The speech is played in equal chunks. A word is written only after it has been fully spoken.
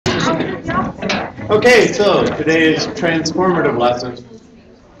Okay, so today's transformative lesson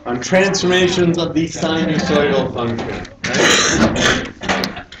on transformations of the sinusoidal function.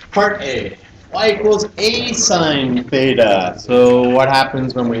 Right? Part A, y equals a sine theta. So what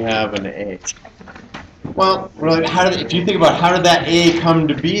happens when we have an a? Well, if you think about how did that a come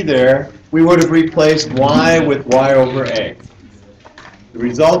to be there, we would have replaced y with y over a. The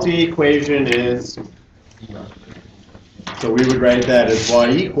resulting equation is, so we would write that as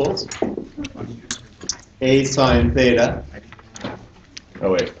y equals a sine theta.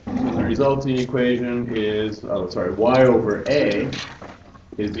 Oh wait, the resulting equation is, y over a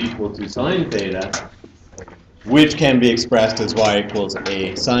is equal to sine theta, which can be expressed as y equals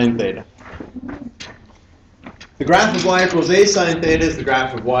a sine theta. The graph of y equals a sine theta is the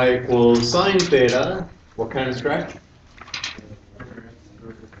graph of y equals sine theta. What kind of stretch?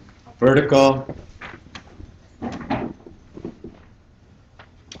 Vertical.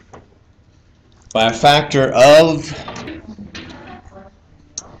 By a factor of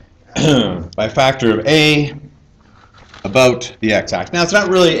a about the x-axis. Now it's not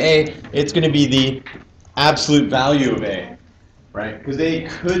really a, it's going to be the absolute value of a, right? Because a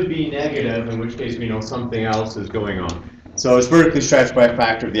could be negative, in which case we know something else is going on. So it's vertically stretched by a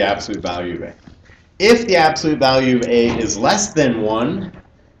factor of the absolute value of a. If the absolute value of a is less than 1,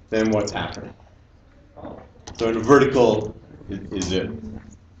 then what's happening? So in a vertical, is it?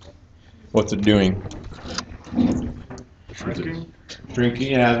 What's it doing? Shrinking.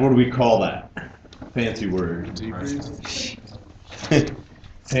 Shrinking, yeah, what do we call that? Fancy word. Decrease.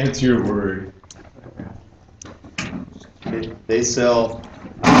 Fancier word. They sell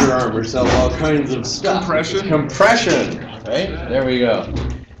Under Armour, sell all kinds of stuff. Compression. Compression, right? There we go.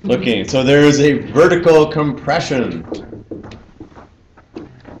 Looking, so there is a vertical compression.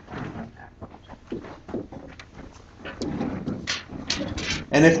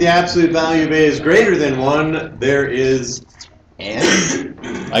 And if the absolute value of a is greater than 1, there is an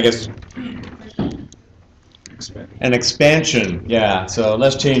expansion. Yeah, so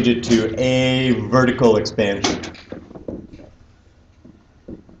let's change it to a vertical expansion.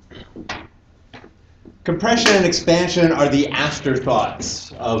 Compression and expansion are the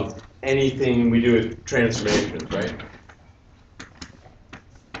afterthoughts of anything we do with transformations, right?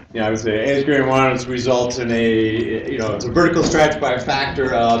 Yeah, I would say a is greater than 1, it results in it's a vertical stretch by a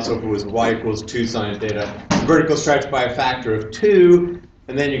factor of, so if it was y equals 2 sine theta, it's a vertical stretch by a factor of 2,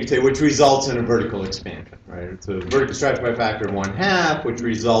 and then you can say which results in a vertical expansion, right? It's a vertical stretch by a factor of 1/2, which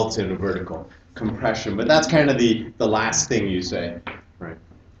results in a vertical compression. But that's kind of the last thing you say, right?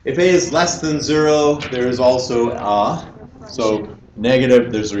 If a is less than 0, there is also so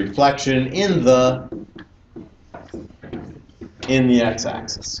negative, there's a reflection in the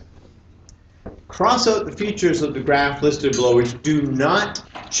x-axis. Cross out the features of the graph listed below which do not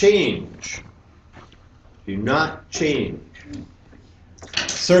change. Do not change.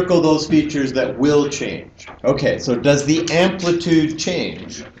 Circle those features that will change. Okay, so does the amplitude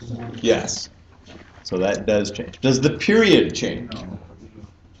change? Yes. So that does change. Does the period change?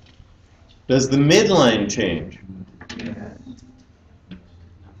 Does the midline change?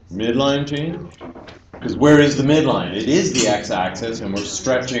 Midline change? Because where is the midline? It is the x-axis, and we're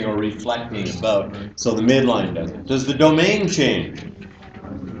stretching or reflecting about, so the midline doesn't. Does the domain change?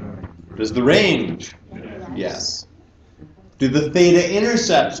 Does the range? Yes. Do the theta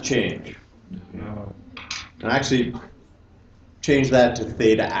intercepts change? And actually, change that to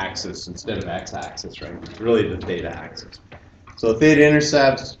theta axis instead of x-axis, right? It's really the theta axis. So theta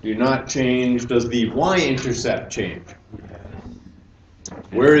intercepts do not change. Does the y-intercept change?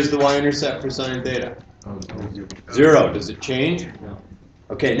 Where is the y-intercept for sine theta? 0. Does it change?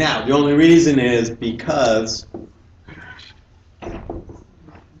 Okay, now the only reason is because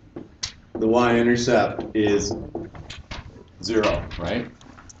the y-intercept is 0, right?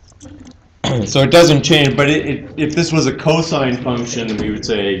 So it doesn't change, but if this was a cosine function, then we would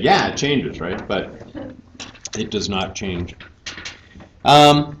say, yeah, it changes, right? But it does not change.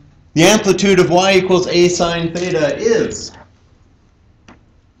 The amplitude of y equals a sine theta is?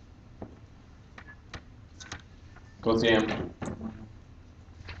 What's the amplitude?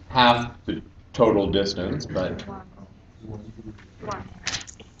 Half the total distance, but...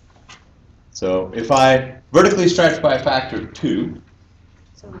 So if I vertically stretch by a factor of 2,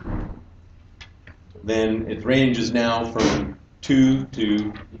 then its range is now from 2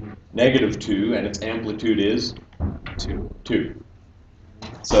 to -2, and its amplitude is 2.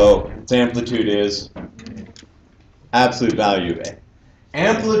 So its amplitude is absolute value of a.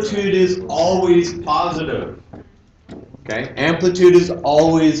 Amplitude is always positive. Okay? Amplitude is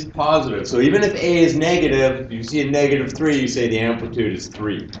always positive. So even if a is negative, you see a -3, you say the amplitude is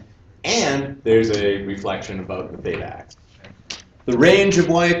 3. and there's a reflection about the theta axis. The range of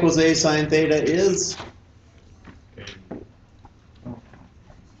y equals a sine theta is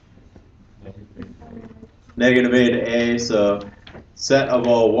negative a to a, so set of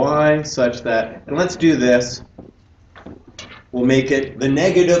all y such that, and let's do this, we'll make it the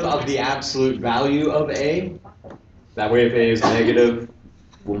negative of the absolute value of a. That way if a is negative,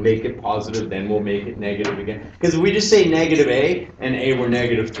 we'll make it positive, then we'll make it negative again. Because if we just say negative a, and a were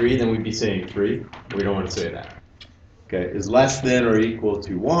negative 3, then we'd be saying 3. We don't want to say that. Okay, is less than or equal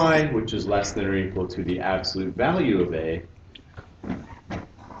to y, which is less than or equal to the absolute value of a.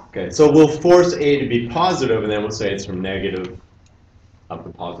 Okay, so we'll force a to be positive, and then we'll say it's from negative of the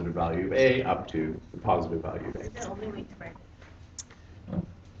positive value of a up to the positive value of a. The only way to write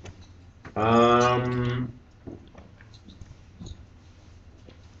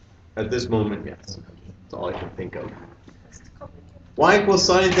At this moment, yes. That's all I can think of. Y equals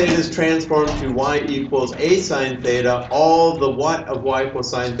sine theta is transformed to y equals a sine theta. All the what of y equals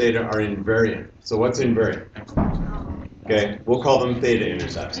sine theta are invariant. So what's invariant? Okay, we'll call them theta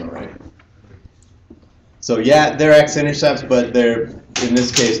intercepts, all right? So yeah, they're x-intercepts, but they're, in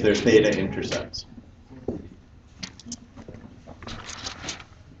this case, they're theta intercepts.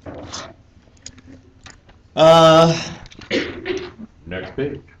 Next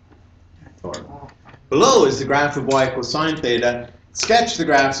page. Or below is the graph of y equals sine theta. Sketch the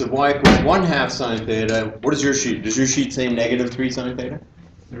graphs of y equals 1/2 sine theta. What is your sheet? Does your sheet say negative 3 sine theta?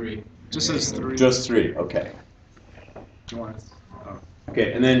 3. Just says 3. Just 3, okay. Oh.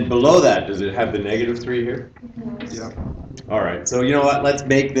 Okay, and then below that, does it have the negative 3 here? Yeah. All right, so you know what? Let's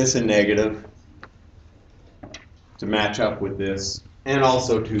make this a negative to match up with this, and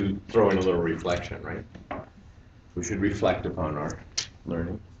also to throw in a little reflection, right? We should reflect upon our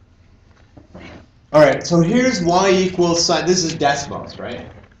learning. All right, so here's y equals sine. This is Desmos, right?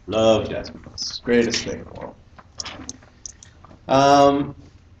 Love Desmos. Greatest thing in the world.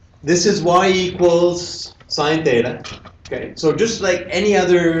 This is y equals sine theta. Okay, so just like any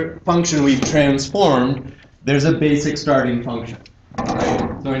other function we've transformed, there's a basic starting function.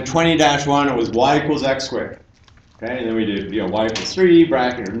 Right? So in 20-1, it was y equals x squared. Okay, and then we did y equals 3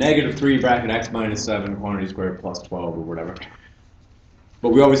 bracket or negative 3 bracket x minus 7 quantity squared plus 12 or whatever. But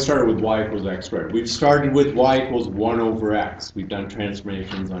we always started with y equals x squared. We've started with y equals 1 over x. We've done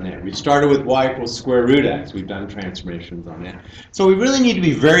transformations on it. We started with y equals square root x. We've done transformations on it. So we really need to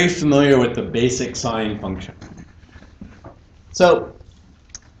be very familiar with the basic sine function. So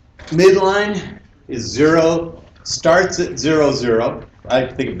midline is 0, starts at 0, 0. I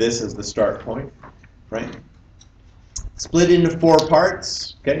think of this as the start point, right? Split into 4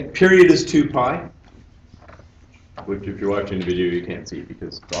 parts. Okay, period is 2 pi. Which if you're watching the video you can't see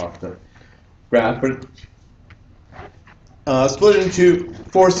because it's off the graph, but split into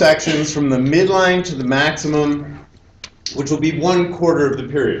 4 sections from the midline to the maximum, which will be 1/4 of the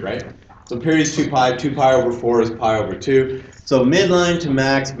period, right? So period is 2 pi, 2 pi over 4 is pi over 2. So midline to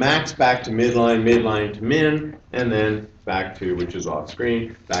max, max back to midline, midline to min, and then back to, which is off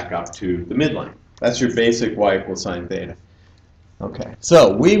screen, back up to the midline. That's your basic y equals sine theta. Okay,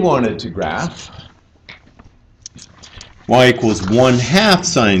 so we wanted to graph y equals 1/2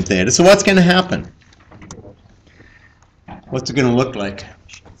 sine theta. So what's going to happen? What's it going to look like?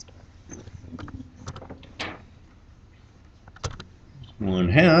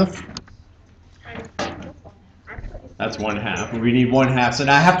 1/2. That's 1/2. We need 1/2. So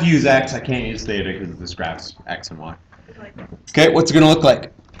now I have to use x. I can't use theta because this graph's x and y. Okay, what's it going to look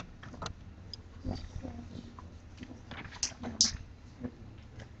like?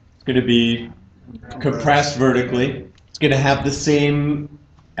 It's going to be compressed vertically. It's going to have the same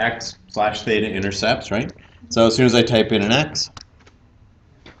x/theta intercepts, right? So as soon as I type in an x,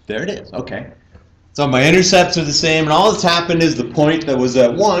 there it is. Okay. So my intercepts are the same, and all that's happened is the point that was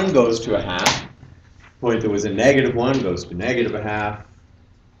at 1 goes to 1/2. Point that was at -1 goes to -1/2.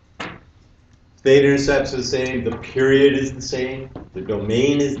 Theta intercepts are the same. The period is the same. The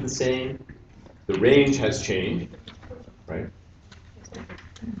domain is the same. The range has changed, right?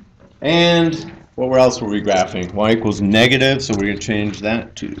 And what else were we graphing? Y equals negative, so we're going to change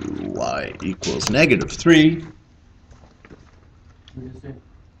that to y equals -3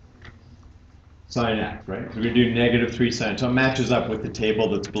 sine x, right? So we're going to do -3 sine. So it matches up with the table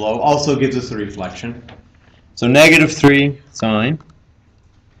that's below. Also gives us a reflection. So -3 sine.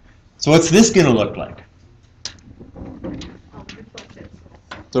 So what's this going to look like?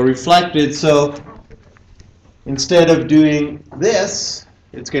 So reflected. So instead of doing this,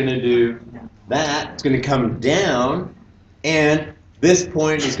 it's going to do that. It's going to come down, and this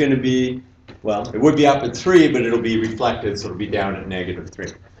point is going to be, well, it would be up at 3, but it'll be reflected, so it'll be down at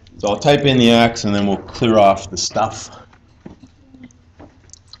 -3. So I'll type in the x and then we'll clear off the stuff.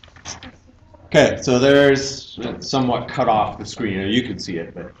 Okay, so there's somewhat cut off the screen. You can see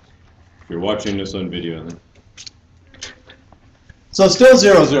it, but if you're watching this on video, then. So still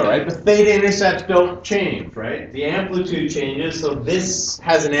 0, 0, right? But theta intercepts don't change, right? The amplitude changes, so this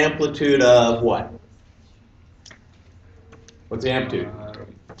has an amplitude of what? What's the amplitude?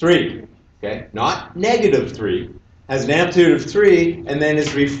 3, okay? Not negative 3. Has an amplitude of 3, and then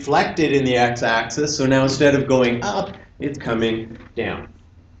is reflected in the x-axis, so now instead of going up, it's coming down.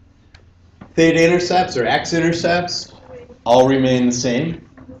 Theta intercepts or x-intercepts all remain the same.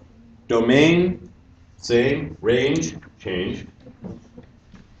 Domain, same. Range, change.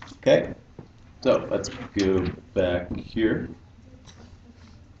 Okay, so let's go back here.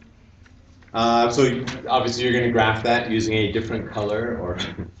 So obviously you're going to graph that using a different color or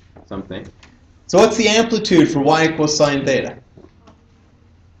something. So what's the amplitude for y equals sine theta?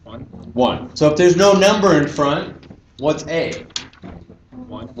 1. 1. So if there's no number in front, what's a?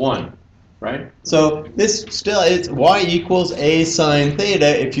 1. 1, right? So this still, it's y equals a sine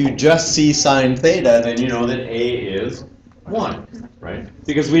theta. If you just see sine theta, then you know that a is 1, right?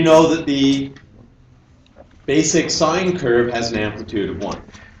 Because we know that the basic sine curve has an amplitude of 1.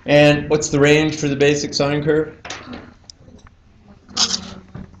 And what's the range for the basic sine curve?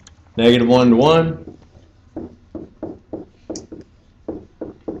 Negative 1 to 1.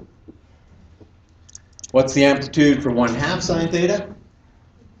 What's the amplitude for 1/2 sine theta?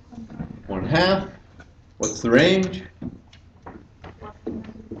 1/2. What's the range?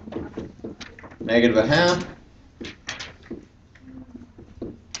 Negative 1/2.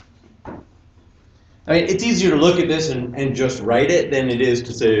 I mean, it's easier to look at this and just write it than it is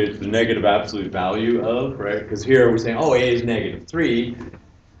to say it's the negative absolute value of, right? Because here we're saying, oh, a is negative 3.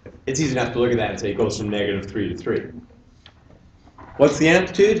 It's easy enough to look at that and say it goes from negative 3 to 3. What's the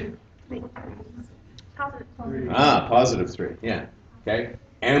amplitude? Positive. Ah, positive 3, yeah. Okay.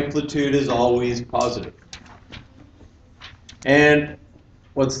 Amplitude is always positive. And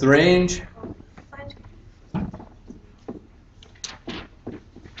what's the range?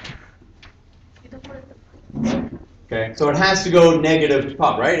 Okay, so it has to go negative to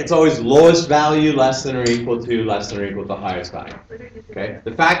pop, right? It's always lowest value less than or equal to highest value. Okay,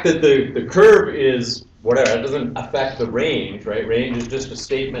 the fact that the curve is whatever, it doesn't affect the range, right? Range is just a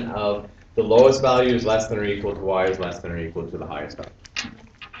statement of the lowest value is less than or equal to y is less than or equal to the highest value.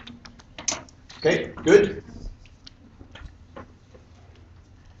 Okay, good.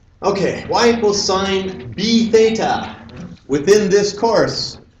 Okay, y equals sine b theta. Within this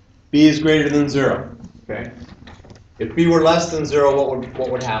course, b is greater than 0. Okay. If b were less than 0, what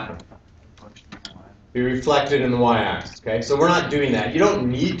would happen? Be reflected in the y-axis. Okay, so we're not doing that. You don't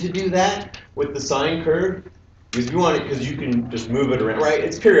need to do that with the sine curve because you want it because you can just move it around. Right?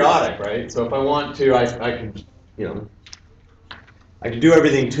 It's periodic, right? So if I want to, I can, you know, I can do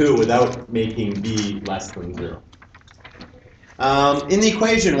everything to it without making b less than 0. In the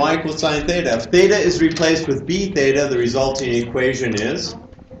equation y equals sine theta, if theta is replaced with b theta, the resulting equation is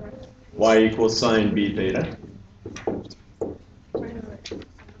y equals sine b theta.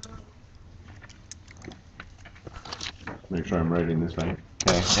 Make sure I'm writing this right.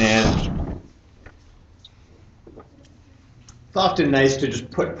 Okay. And it's often nice to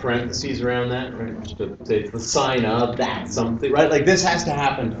just put parentheses around that, right? Just to say it's the sine of that something, right? Like this has to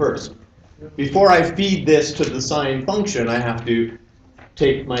happen first. Before I feed this to the sine function, I have to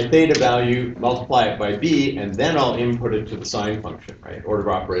take my theta value, multiply it by b, and then I'll input it to the sine function, right? Order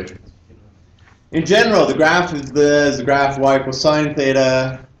of operations. In general, the graph is the graph y equals sine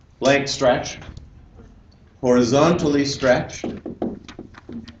theta, blank stretch, horizontally stretched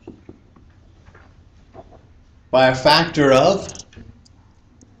by a factor of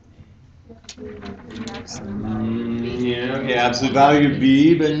okay, absolute value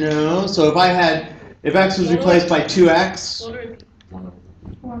b, but no. So if x was replaced by 2x,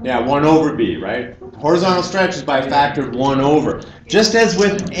 yeah, 1 over b, right? Horizontal stretch is by a factor of 1 over. Just as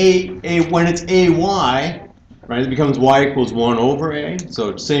with when it's ay, right, it becomes y equals 1 over a.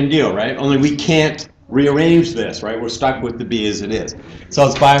 So same deal, right? Only we can't rearrange this, right? We're stuck with the b as it is. So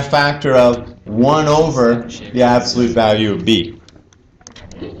it's by a factor of 1 over the absolute value of b.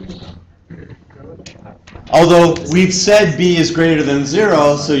 Although we've said b is greater than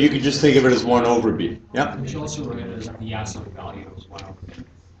 0, so you could just think of it as 1 over b. Yep? We should also write it as the absolute value of 1 over b,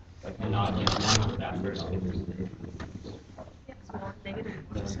 and not 1 over that first value.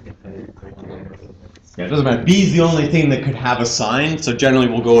 Yeah, it doesn't matter. B is the only thing that could have a sign, so generally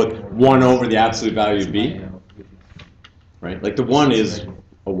we'll go with 1 over the absolute value of b. Right? Like the 1 is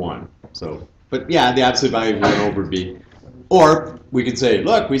a 1. So, but yeah, the absolute value of 1 over b. Or we could say,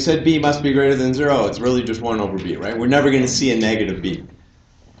 look, we said b must be greater than 0. It's really just 1 over b, right? We're never going to see a negative b.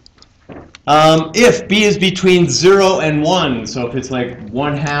 If b is between 0 and 1, so if it's like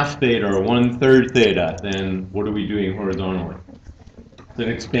 1/2 theta or 1/3 theta, then what are we doing horizontally? It's an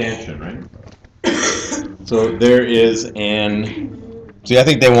expansion, right? So there is an, see, I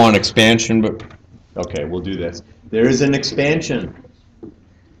think they want expansion, but okay, we'll do this. There is an expansion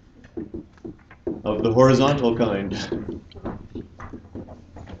of the horizontal kind.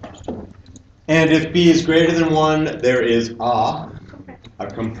 And if b is greater than 1, there is a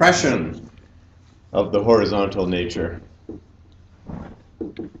compression of the horizontal nature.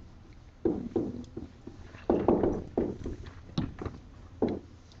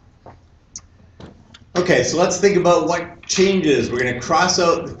 Okay, so let's think about what changes. We're going to cross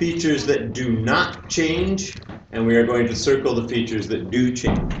out the features that do not change, and we are going to circle the features that do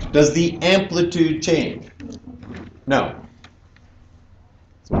change. Does the amplitude change? No.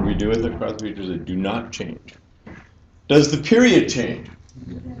 So what do we do with the cross features that do not change? Does the period change?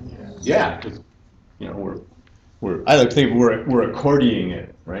 Yeah, because you know I like to think we're accordioning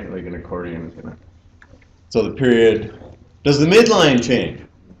it, right? Like an accordion is gonna. So the period. Does the midline change?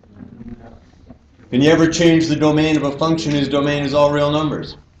 Can you ever change the domain of a function whose domain is all real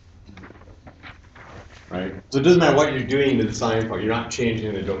numbers? Right? So it doesn't matter what you're doing to the sign function. You're not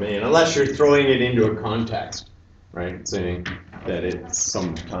changing the domain unless you're throwing it into a context, right? Saying that it's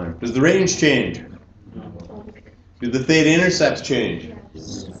some time. Does the range change? Do the theta intercepts change?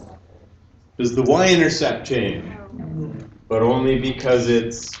 Does the y-intercept change? But only because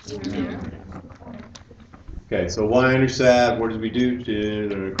it's... Okay, so y-intercept, what did we do?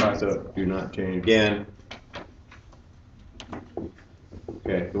 To cross out, do not change again.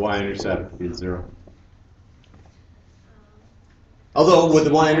 Okay, the y-intercept is 0. Although, would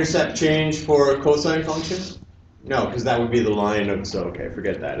the y-intercept change for a cosine function? No, because that would be the line of, so okay,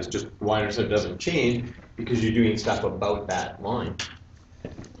 forget that. It's just y-intercept doesn't change because you're doing stuff about that line.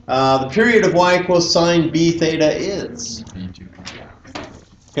 The period of y equals sine b theta is?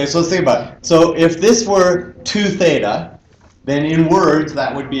 Okay, so let's think about it. So if this were 2 theta, then in words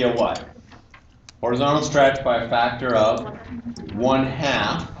that would be a what? Horizontal stretch by a factor of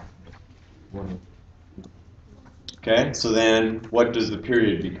 1/2. Okay, so then what does the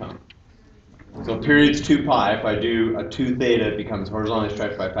period become? So period's 2 pi. If I do a 2 theta, it becomes horizontally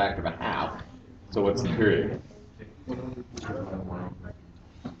stretched by a factor of 1/2. So what's the period?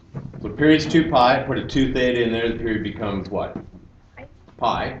 So period's 2 pi. Put a 2 theta in there, the period becomes what?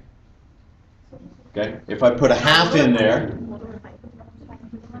 Pi. Okay, if I put a 1/2 in there,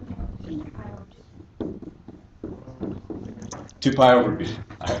 two pi over b.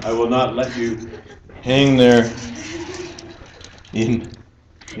 I will not let you hang there in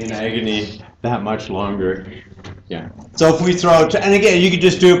agony that much longer. Yeah. So if we throw, and again, you could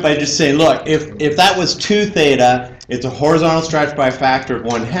just do it by just saying, look, if that was 2 theta, it's a horizontal stretch by a factor of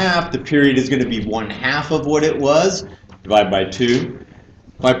 1/2. The period is going to be 1/2 of what it was, divided by 2.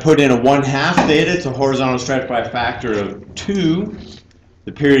 If I put in a 1/2 theta, it's a horizontal stretch by a factor of 2.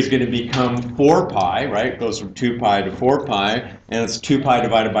 The period is going to become 4 pi, right? It goes from 2 pi to 4 pi, and it's 2 pi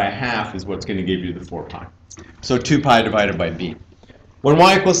divided by 1/2 is what's going to give you the 4 pi. So 2 pi divided by b. When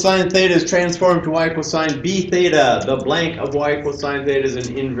y equals sine theta is transformed to y equals sine b theta, the blank of y equals sine theta is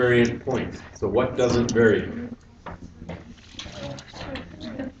an invariant point. So what doesn't vary?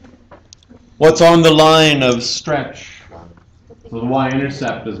 What's on the line of stretch? So the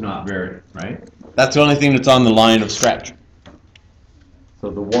y-intercept does not vary, right? That's the only thing that's on the line of stretch. So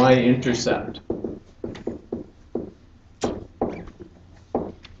the y-intercept.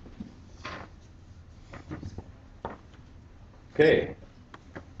 Okay.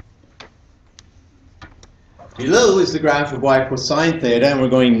 Below is the graph of y equals sine theta, and we're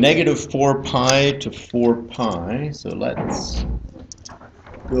going negative 4 pi to 4 pi. So let's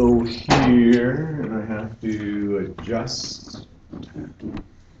go here, and I have to adjust.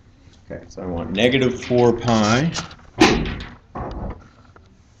 Okay, so I want negative 4 pi.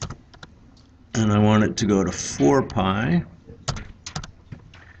 And I want it to go to 4 pi.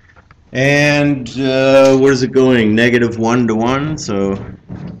 And where is it going? Negative 1 to 1, so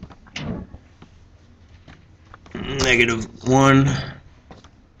negative 1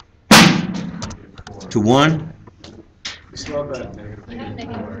 to 1.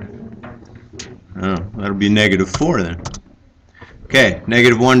 Oh, that'll be negative 4 then. Okay,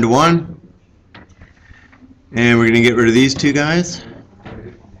 negative 1 to 1. And we're going to get rid of these two guys.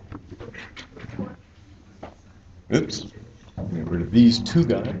 Oops. Get rid of these two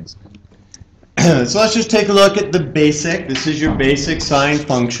guys. So let's just take a look at the basic. This is your basic sine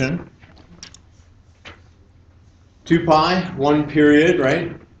function. 2 pi, 1 period,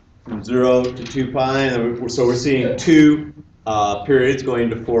 right? From 0 to 2 pi, and so we're seeing 2 periods going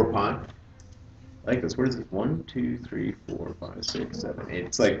to 4 pi. I like this. What is it? 1, 2, 3, 4, 5, 6, 7, 8.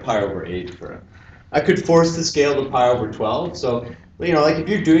 It's like pi over 8 for it. I could force the scale to pi over 12. So, you know, like if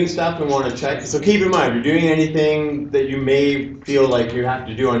you're doing stuff and want to check, so keep in mind, if you're doing anything that you may feel like you have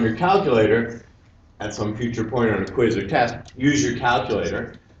to do on your calculator at some future point on a quiz or test, use your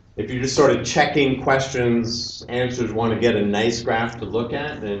calculator. If you're just sort of checking questions, answers, want to get a nice graph to look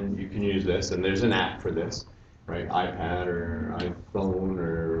at, then you can use this. And there's an app for this, right? iPad or iPhone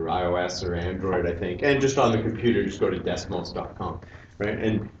or iOS or Android, I think. And just on the computer, just go to Desmos.com, right?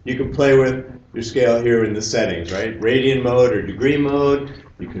 And you can play with your scale here in the settings, right? Radian mode or degree mode.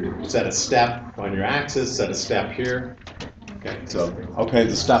 You can set a step on your axis, set a step here. Okay, so all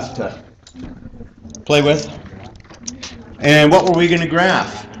kinds of stuff to play with. And what were we going to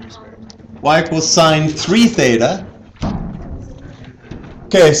graph? Y equals sine 3 theta.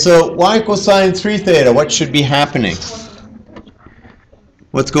 Okay, so y equals sine 3 theta. What should be happening?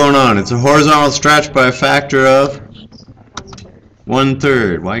 What's going on? It's a horizontal stretch by a factor of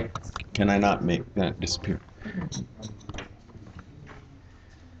 1/3. Why can I not make that disappear?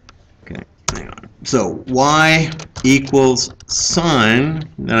 Okay, hang on. So y equals sine,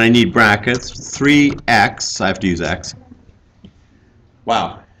 then I need brackets, 3x. I have to use x.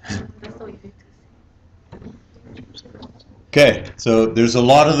 Wow. Okay, so there's a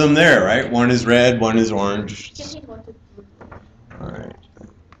lot of them there, right? One is red, one is orange. All right.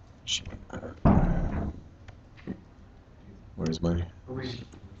 Where's my...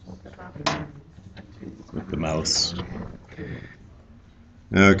 with the mouse.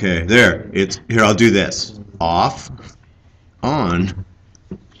 Okay, there. It's here, I'll do this. Off, on.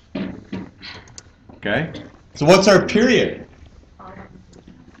 Okay? So what's our period?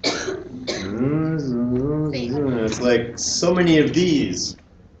 It's like so many of these.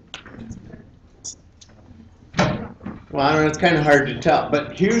 Well, I don't know, it's kind of hard to tell.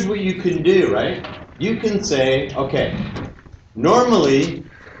 But here's what you can do, right? You can say, okay, normally,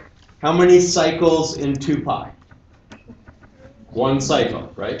 how many cycles in 2 pi? 1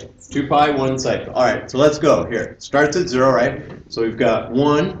 cycle, right? 2 pi, 1 cycle. All right, so let's go here. It starts at 0, right? So we've got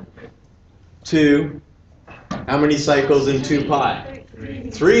 1, 2. How many cycles in 2 pi?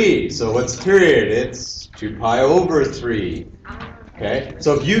 3. So what's the period? It's 2 pi over 3. Okay?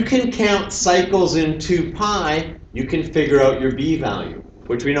 So if you can count cycles in 2 pi, you can figure out your b value,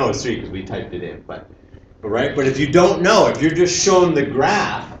 which we know is 3 because we typed it in. But if you don't know, if you're just shown the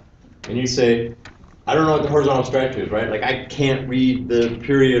graph and you say, I don't know what the horizontal stretch is, right? Like I can't read the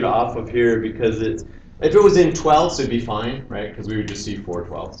period off of here because it's, if it was in 12ths, it'd be fine, right? Because we would just see 4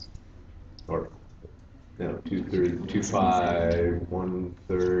 12ths. Or 2/3, 2 pi,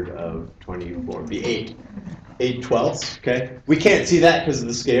 1/3 of 24, be 8. 8 12ths, okay? We can't see that because of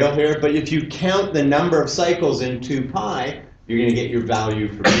the scale here, but if you count the number of cycles in 2 pi, you're going to get your value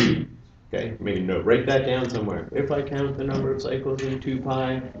for b. Okay, make a note, write that down somewhere. If I count the number of cycles in 2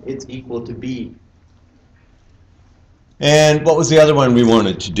 pi, it's equal to b. And what was the other one we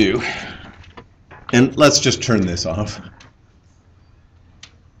wanted to do? And let's just turn this off.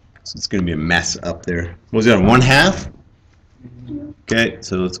 So it's going to be a mess up there. What was the other one? 1/2? Okay,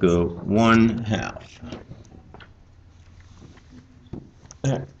 so let's go 1/2.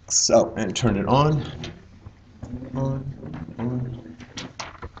 So, and turn it on. On.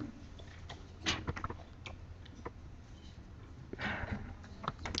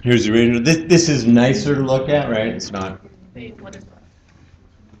 Here's the original. This is nicer to look at, right? It's not. Wait, what is that?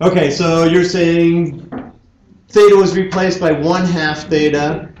 Okay, so you're saying theta was replaced by 1/2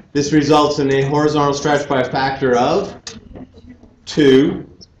 theta. This results in a horizontal stretch by a factor of 2.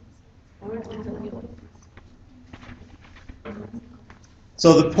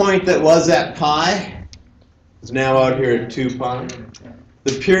 So the point that was at pi is now out here at 2 pi.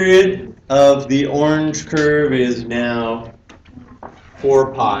 The period of the orange curve is now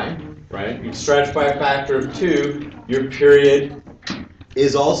 4 pi, right? You stretch by a factor of 2, your period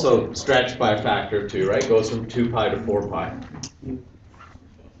is also stretched by a factor of 2, right? Goes from 2 pi to 4 pi.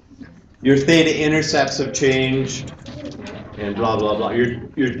 Your theta intercepts have changed, and blah, blah, blah.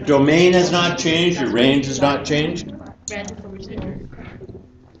 Your domain has not changed, your range has not changed.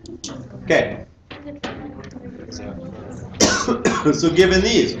 Okay. So given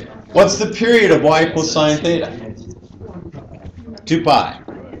these, what's the period of y equals sine theta? 2 pi.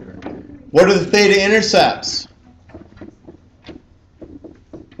 What are the theta intercepts?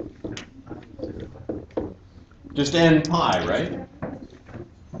 Just n pi, right?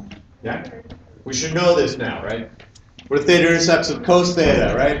 Yeah? We should know this now, right? What are theta intercepts of cos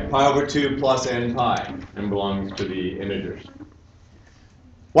theta, right? Pi over 2 plus n pi. And belongs to the integers.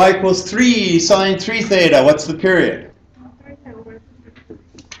 Y equals 3 sine 3 theta. What's the period?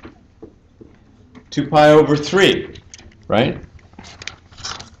 2 pi over 3, right?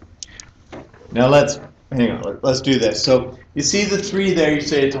 Now hang on, let's do this. So you see the 3 there, you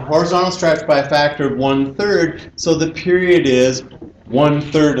say it's a horizontal stretch by a factor of 1/3, so the period is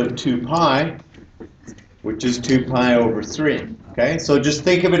 1/3 of 2 pi, which is 2 pi over 3. Okay, so just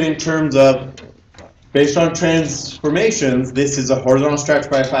think of it in terms of, based on transformations, this is a horizontal stretch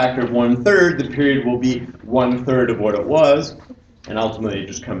by a factor of 1/3. The period will be 1/3 of what it was, and ultimately it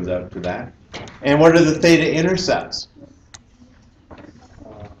just comes out to that. And what are the theta intercepts?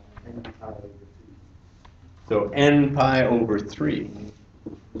 So n pi over 3.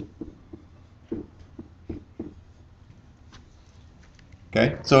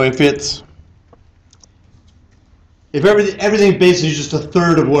 Okay, so if everything basically is just a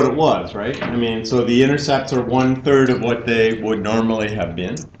third of what it was, right? I mean, so the intercepts are 1/3 of what they would normally have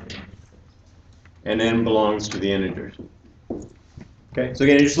been, and n belongs to the integers. Okay, so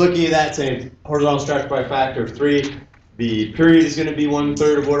again, you're just looking at that, saying horizontal stretch by a factor of 3. The period is going to be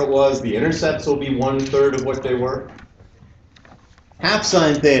 1/3 of what it was. The intercepts will be 1/3 of what they were. Half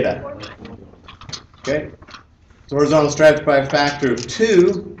sine theta. Okay, so horizontal stretch by a factor of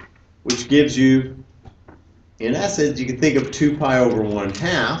 2, which gives you, in essence, you can think of 2 pi over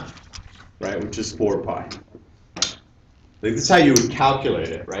 1/2, right, which is 4 pi. Like, this is how you would calculate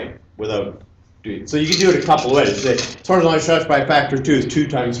it, right, without doing it. So you can do it a couple of ways. Say, horizontal stretch by a factor of 2 is 2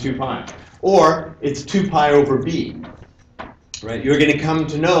 times 2 pi. Or it's 2 pi over b, right? You're going to come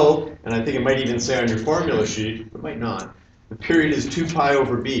to know, and I think it might even say on your formula sheet, it might not, the period is 2 pi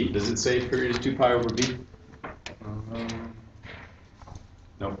over b. Does it say period is 2 pi over b?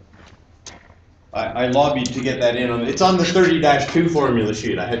 No. I lobbied to get that in. It's on the 30-2 formula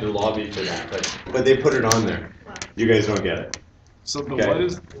sheet. I had to lobby for that, but they put it on there. You guys don't get it. So the Okay. what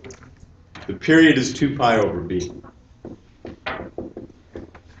is? The period is 2 pi over b.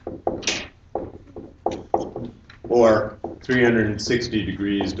 Or 360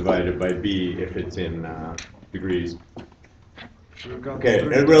 degrees divided by b if it's in degrees. Okay,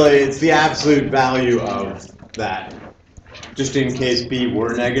 it's the absolute value of that, just in case b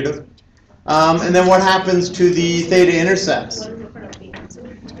were negative. And then what happens to the theta intercepts?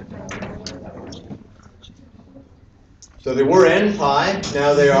 So they were n pi,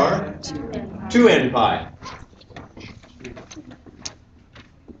 now they are 2n pi.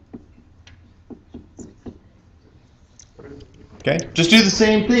 Okay, just do the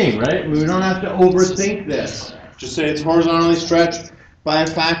same thing, right? We don't have to overthink this. Just say it's horizontally stretched by a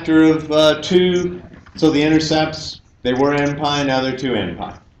factor of 2, so the intercepts, they were n pi, now they're 2n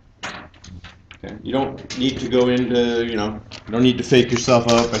pi. Okay. You don't need to go into, you don't need to fake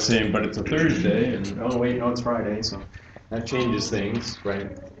yourself out by saying, but it's a Thursday, and oh wait, no, it's Friday, so that changes things,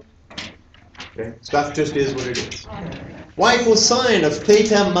 right? Okay, stuff just is what it is. Y equals sine of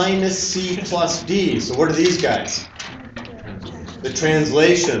theta minus c plus d. So what are these guys? The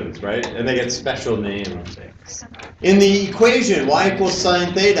translations, right? And they get special names. In the equation, y equals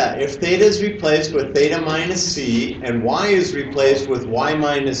sine theta, if theta is replaced with theta minus c, and y is replaced with y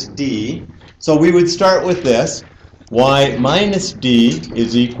minus d, so we would start with this. Y minus d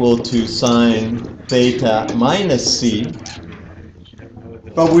is equal to sine theta minus c.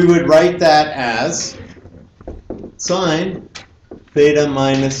 But we would write that as sine theta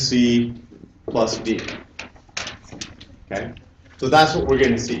minus c plus d. Okay? So that's what we're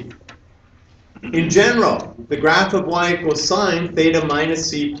going to see. In general, the graph of y equals sine theta minus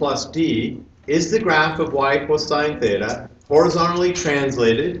c plus d is the graph of y equals sine theta, horizontally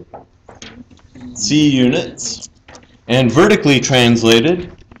translated, c units, and vertically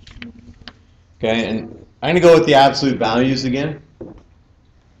translated. Okay, and I'm going to go with the absolute values again.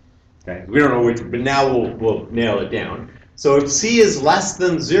 Okay, we don't know which, but now we'll nail it down. So if c is less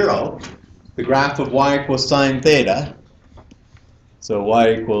than 0, the graph of y equals sine theta, so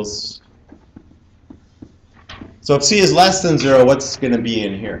y equals, so if c is less than 0, what's going to be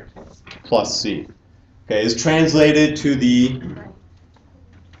in here? Plus c. Okay, is translated to the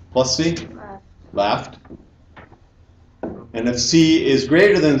plus c? Left. And if c is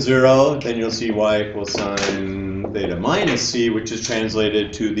greater than 0, then you'll see y equals sine theta minus c, which is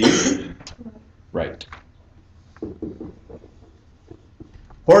translated to the right.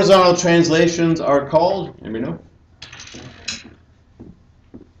 Horizontal translations are called, let me know,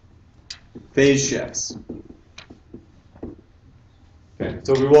 phase shifts. Okay,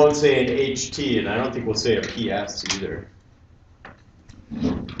 so we won't say an HT, and I don't think we'll say a PS either.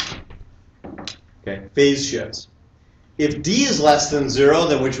 Okay, phase shifts. If D is less than 0,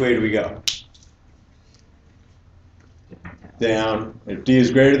 then which way do we go? down. If d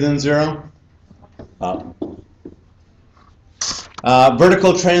is greater than 0, up.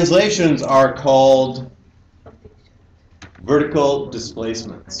 Vertical translations are called vertical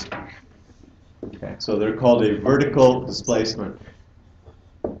displacements. Okay, so they're called a vertical displacement.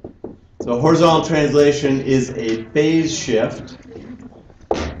 So horizontal translation is a phase shift,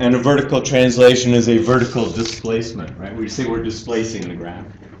 and a vertical translation is a vertical displacement, right? We say we're displacing the graph.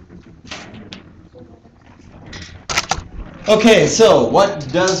 Okay, so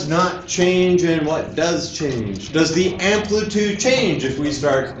what does not change and what does change? Does the amplitude change if we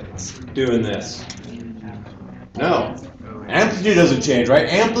start doing this? No. Amplitude doesn't change, right?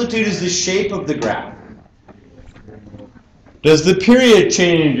 Amplitude is the shape of the graph. Does the period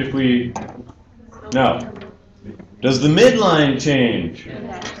change if we... No. Does the midline change?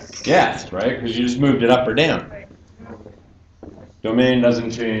 Yes, right? Because you just moved it up or down. Domain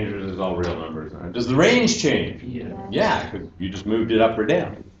doesn't change, it is all real numbers. Does the range change? Yeah, because you just moved it up or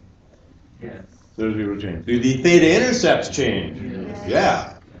down. Yes. So those people change. Do the theta intercepts change?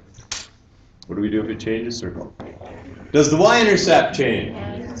 Yeah. What do we do if it changes? Circle. Does the y-intercept change?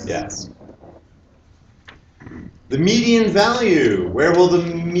 Yes. The median value, where will the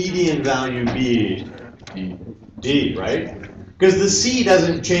median value be? D, right? Because the C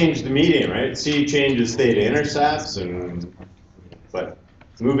doesn't change the median, right? C changes theta intercepts, but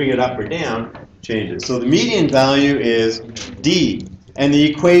moving it up or down changes. So the median value is D. And the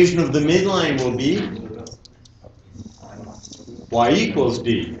equation of the midline will be y equals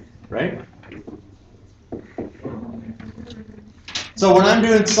D, right? So when I'm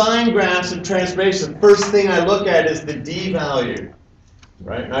doing sine graphs and transformation, the first thing I look at is the D value,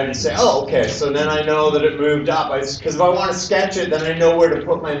 right? And I just say, oh, okay, so then I know that it moved up. Because if I want to sketch it, then I know where to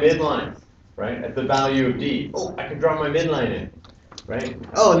put my midline, right, at the value of D. Oh, I can draw my midline in, right?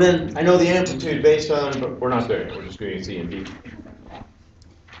 Oh, and then I know the amplitude based on, but we're not there. We're just doing C and D.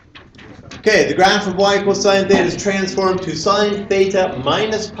 Okay, the graph of y equals sine theta is transformed to sine theta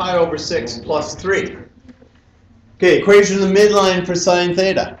minus pi over 6 plus 3. Okay, equation of the midline for sine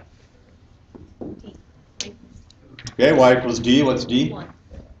theta. Okay, y equals d. What's d?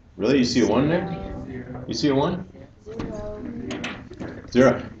 Really? You see a 1 there? You see a 1?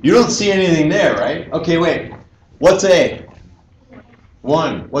 0. You don't see anything there, right? Okay, wait. What's A?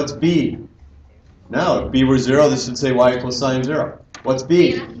 1. What's B? No, if B were 0, this would say y equals sine 0. What's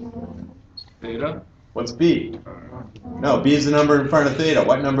B? Theta? What's B? No, B is the number in front of theta.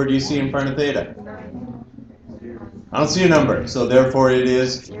 What number do you see in front of theta? I don't see a number, so therefore it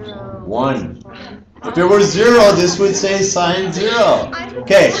is 1. If it were 0, this would say sine 0.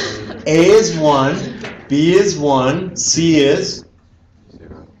 Okay, A is 1, B is 1, C is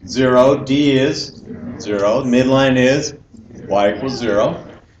 0, D is 0, midline is y equals 0.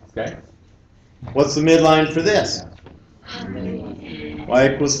 Okay. What's the midline for this? Y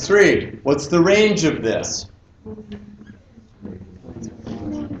equals 3. What's the range of this?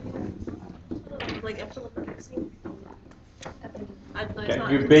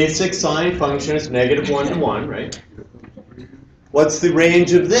 Okay. Your basic sine function is negative 1 to 1, right? What's the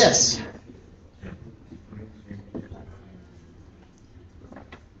range of this?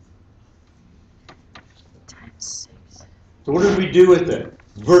 So what did we do with it?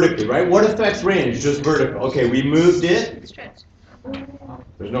 Vertically, right? What affects range? Just vertical. Okay, we moved it. Stretch.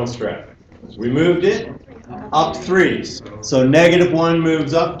 There's no stretch. We moved it up 3. So negative 1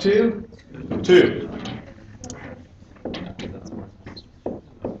 moves up to 2.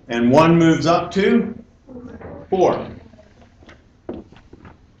 And 1 moves up to 4. And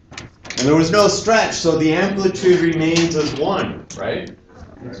there was no stretch, so the amplitude remains as 1, right?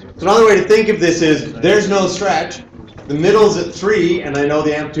 So another way to think of this is, there's no stretch. The middle's at 3, and I know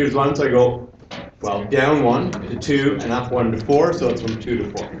the amplitude is 1, so I go, well, down 1 to 2, and up 1 to 4, so it's from 2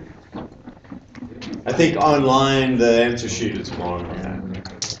 to 4. I think online the answer sheet is wrong on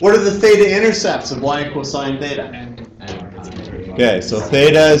that. What are the theta intercepts of y equals sine theta? Okay, so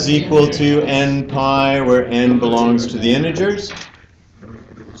theta is equal to n pi, where n belongs to the integers.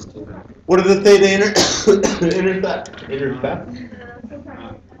 What are the theta intercept?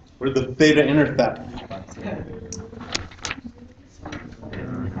 What are the theta intercept?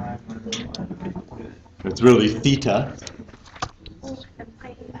 It's really theta.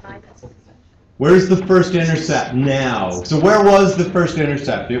 Where's the first intercept now? So where was the first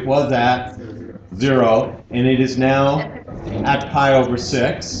intercept? It was at 0, and it is now at pi over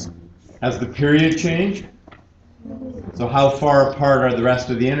 6. Has the period changed? So how far apart are the rest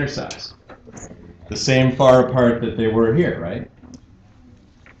of the intercepts? The same far apart that they were here, right?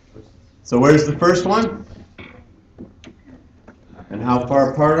 So where's the first one? And how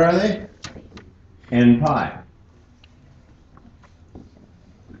far apart are they? N pi.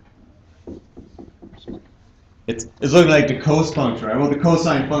 It's looking like the cos function, right? Well, the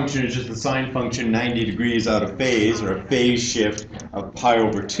cosine function is just the sine function 90 degrees out of phase, or a phase shift of pi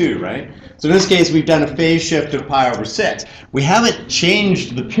over 2, right? So in this case, we've done a phase shift of pi over 6. We haven't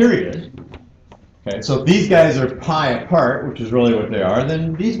changed the period. Okay, so if these guys are pi apart, which is really what they are,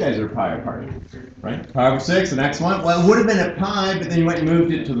 then these guys are pi apart, right? Pi over 6, the next one. Well, it would have been at pi, but then you went and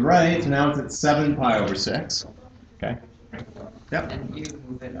moved it to the right, so now it's at 7 pi over 6. Okay? Yep.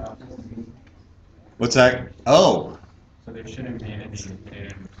 What's that? Oh. So there shouldn't be any theta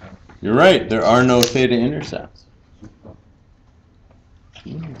intercept. You're right. There are no theta intercepts.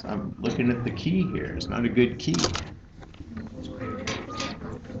 Jeez, I'm looking at the key here. It's not a good key.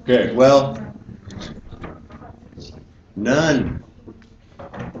 Okay, well, none.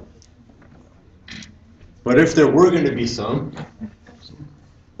 But if there were going to be some,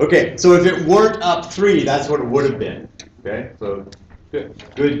 okay, so if it weren't up 3, that's what it would have been. Okay, so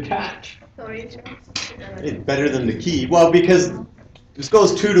good catch. It's better than the key. Well, because this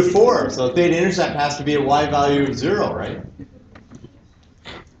goes 2 to 4, so theta intercept has to be a y value of 0, right?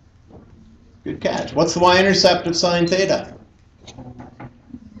 Good catch. What's the y-intercept of sine theta?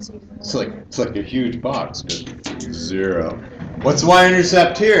 It's like a huge box. 0. What's the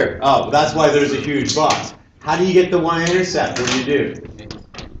y-intercept here? Oh, that's why there's a huge box. How do you get the y-intercept? What do you do?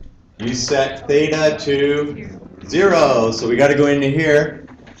 You set theta to 0. So we got to go into here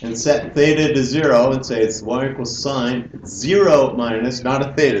and set theta to 0 and say it's y equals sine 0 minus, not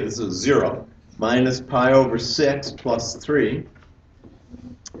a theta, this is 0, minus pi over 6 plus 3.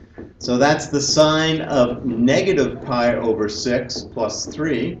 So that's the sine of negative pi over 6 plus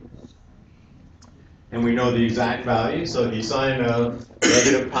 3. And we know the exact value, so the sine of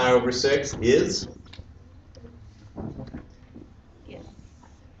negative pi over 6 is?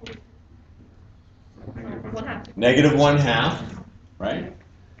 Negative 1/2, right?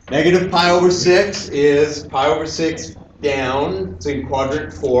 Negative pi over 6 is pi over 6 down. It's in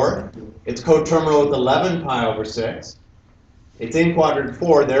quadrant 4. It's coterminal with 11 pi over 6. It's in quadrant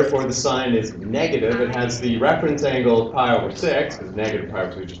 4, therefore the sign is negative. It has the reference angle of pi over 6, because negative pi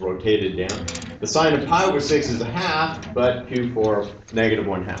over 6 just rotated down. The sign of pi over 6 is 1/2, but Q4 negative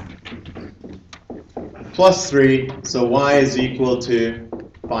 1/2. Plus 3, so y is equal to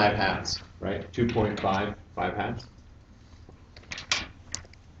 5/2, right? 2.5, 5/2.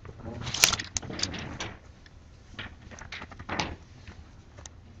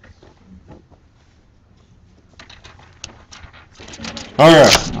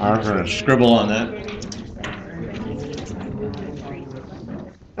 Okay, I'm going to scribble on that.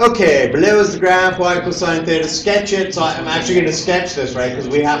 Okay, below is the graph, y equals sine theta. Sketch it. So I'm actually going to sketch this, right, because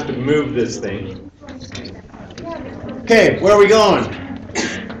we have to move this thing. Okay, where are we going?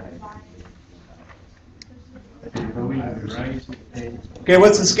 Okay,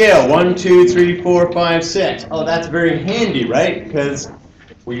 what's the scale? 1, 2, 3, 4, 5, 6. Oh, that's very handy, right? Because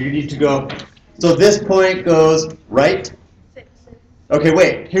you need to go. So this point goes right. Okay,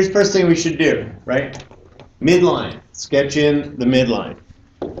 wait. Here's the first thing we should do, right? Midline. Sketch in the midline.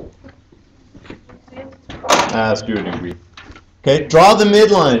 Let's do a degree. Okay, draw the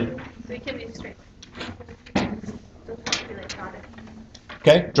midline. So it can be straight.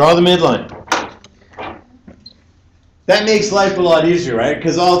 Okay, draw the midline. That makes life a lot easier, right?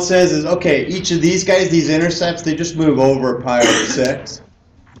 Because all it says is, okay, each of these guys, these intercepts, they just move over pi over 6.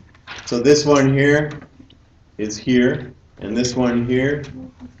 So this one here is here, and this one here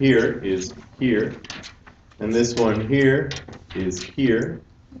is here, and this one here is here,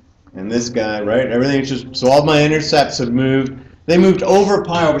 and this guy, right? Everything's just, so all my intercepts have moved. They moved over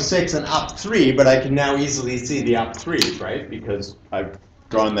pi over 6 and up 3, but I can now easily see the up 3s, right? Because I've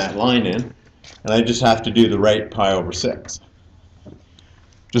drawn that line in. And I just have to do the right pi over 6.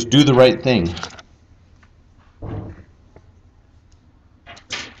 Just do the right thing.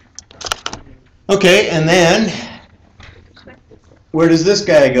 Okay, and then where does this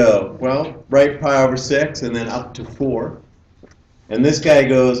guy go? Well, right pi over 6 and then up to 4. And this guy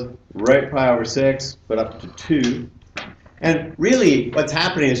goes right pi over 6 but up to 2. And really what's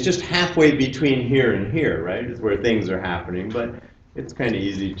happening is just halfway between here and here, right? Is where things are happening, but it's kind of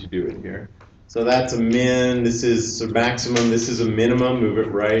easy to do it here. So that's a min, this is a maximum, this is a minimum, move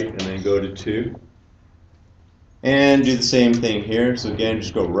it right, and then go to 2. And do the same thing here. So again,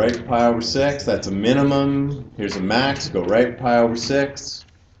 just go right pi over 6, that's a minimum. Here's a max, go right pi over 6.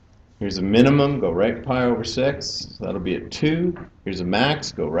 Here's a minimum, go right pi over 6. So that'll be at 2. Here's a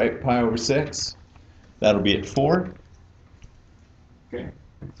max, go right pi over 6. That'll be at 4. Okay.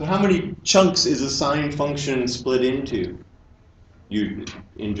 So how many chunks is a sine function split into,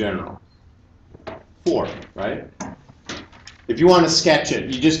 in general? 4, right? if you want to sketch it,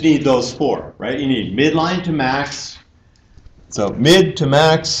 you just need those four, right? You need midline to max, so mid to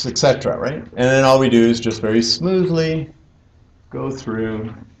max, etc., right? And then all we do is just very smoothly go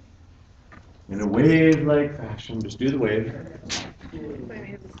through in a wave-like fashion. Just do the wave.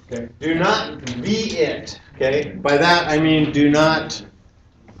 Okay. Do not V it. Okay. By that I mean do not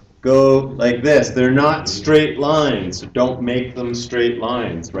go like this. They're not straight lines. So don't make them straight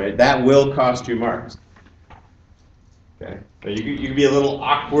lines, right? That will cost you marks. Okay. So you can be a little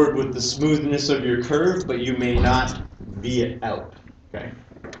awkward with the smoothness of your curve, but you may not V it out. Okay.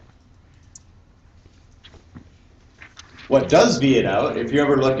 What does V it out, if you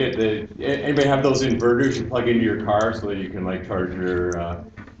ever look at anybody have those inverters you plug into your car so that you can like charge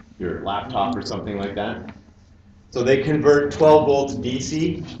your laptop or something like that? So they convert 12 volts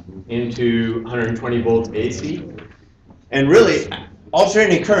DC into 120 volts AC. And really,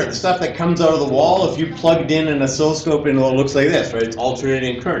 alternating current, the stuff that comes out of the wall, if you plugged in an oscilloscope into what looks like this, right? It's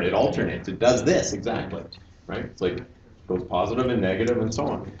alternating current. It alternates. It does this exactly, right? It's like it goes positive and negative and so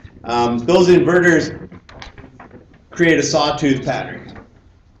on. Those inverters create a sawtooth pattern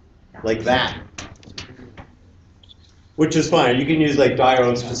like that, which is fine. You can use like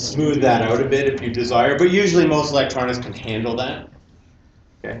diodes to smooth that out a bit if you desire, but usually most electronics can handle that.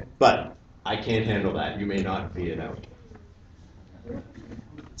 Okay, but I can't handle that. You may not V it out.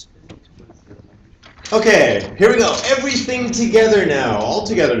 Okay, here we go. Everything together now, all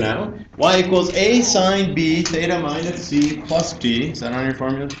together now. Y equals A sine B theta minus C plus D. Is that on your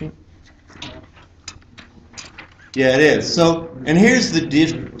formula sheet? Yeah, it is. So, and here's the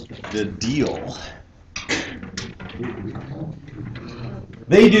deal.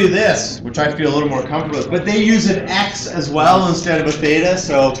 They do this, which I feel a little more comfortable with, but they use an X as well instead of a theta,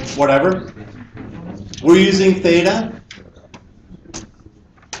 so whatever. We're using theta.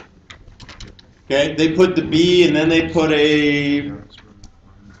 Okay, they put the B and then they put a...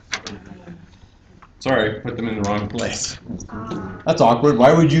 Sorry, put them in the wrong place. That's awkward.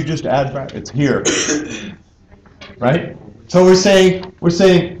 Why would you just add brackets here? Right? So we're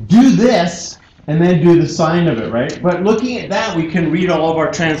saying do this and then do the sign of it, right? But looking at that, we can read all of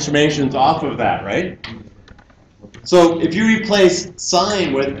our transformations off of that, right? So if you replace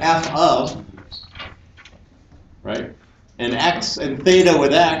sine with f of, right? And x and theta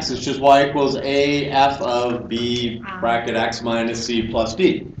with x, it's just y equals a f of b bracket x minus c plus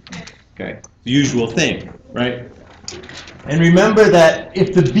d. Okay, the usual thing, right? And remember that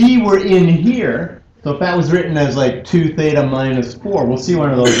if the b were in here, so if that was written as like 2 theta minus 4, we'll see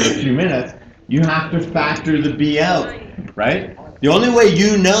one of those in a few minutes, you have to factor the b out, right? The only way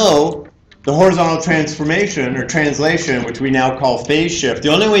you know the horizontal transformation or translation, which we now call phase shift, the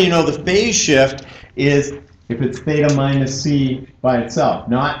only way you know the phase shift is if it's theta minus c by itself,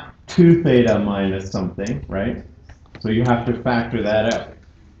 not 2 theta minus something, right? So you have to factor that out. In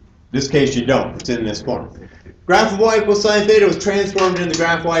this case, you don't. It's in this form. Graph of y equals sine theta was transformed into the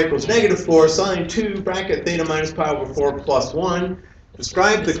graph y equals negative 4 sine 2 bracket theta minus pi over 4 plus 1.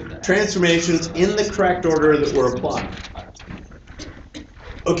 Describe the transformations in the correct order that were applied.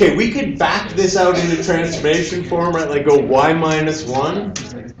 Okay, we could back this out into transformation form, right? Like go y minus 1.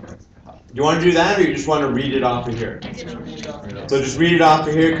 Do you want to do that, or you just want to read it off of here? So just read it off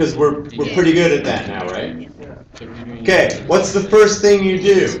of here because we're pretty good at that now, right? Okay, what's the first thing you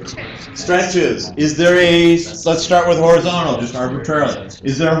do? Stretches. Is there a, let's start with horizontal, just arbitrarily.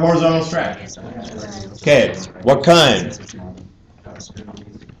 Is there a horizontal stretch? Okay, what kind?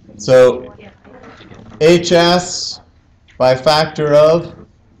 So, HS by factor of?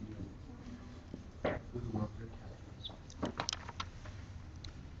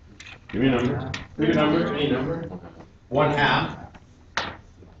 Give me a number. Pick a number, any number. 1/2.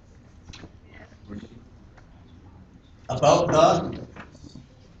 About the?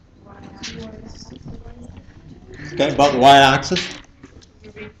 Okay, about the y-axis.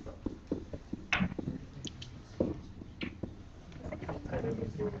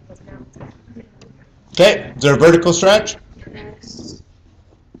 Okay, is there a vertical stretch?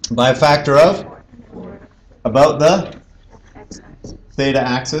 By a factor of? About the? Theta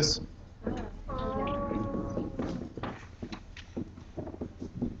axis.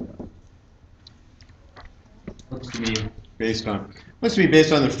 Must be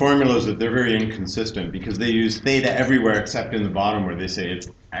based on the formulas that they're very inconsistent because they use theta everywhere except in the bottom where they say it's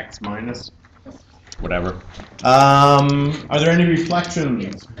x minus whatever. Are there any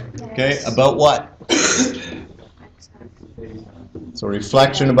reflections? Okay, about what? So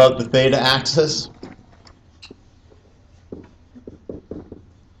reflection about the theta axis.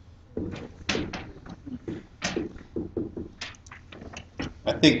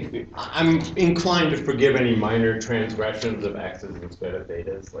 think I'm inclined to forgive any minor transgressions of x's instead of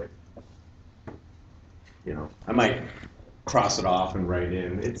betas. Like, you know, I might cross it off and write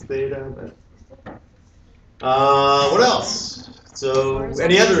in it's theta. But what else? So,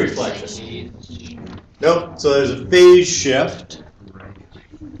 any other reflections? Nope. So there's a phase shift.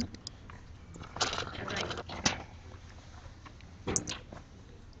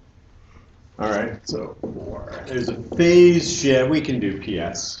 All right, so 4. There's a phase shift. We can do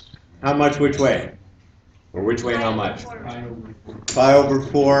PS. How much which way? Or which way how much? Pi over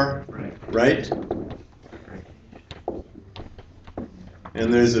 4, right?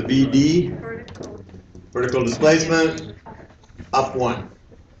 And there's a VD, vertical displacement, up 1.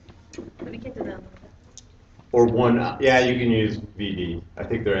 Or 1 up. Yeah, you can use VD. I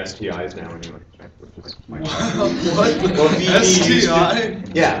think they're STIs now anyway. What? Well, VD STI?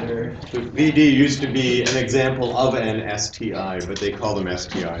 Yeah, so VD used to be an example of an STI, but they call them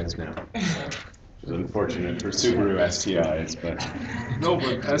STIs now. Which is unfortunate for Subaru STIs, but... No,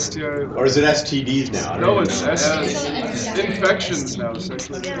 but STI... Or is it STDs now? I don't No, even it's know. infections now,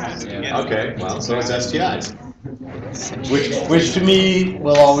 sexual. Okay, well, so it's STIs. Which to me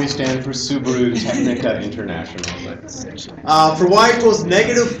will always stand for Subaru Technica International. But, for y equals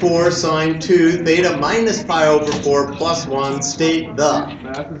 -4 sine 2 theta minus pi over 4 plus 1, state the.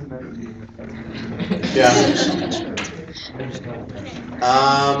 Math is never Yeah.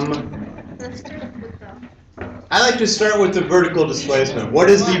 I like to start with the vertical displacement. What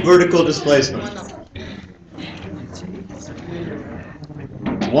is the vertical displacement?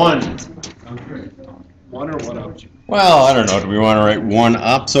 1. 1 or 1 up? Well, I don't know. Do we want to write 1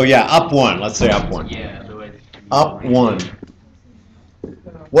 up? So yeah, up 1. Let's say up 1. Up 1.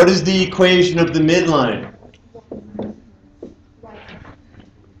 What is the equation of the midline?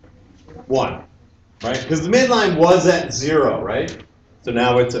 1. Right? Because the midline was at 0, right? So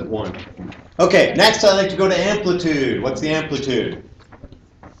now it's at 1. Okay, next I'd like to go to amplitude. What's the amplitude?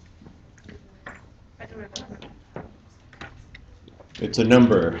 It's a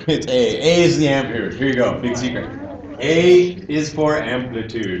number. It's A. A is the amplitude. Here you go. Big secret. A is for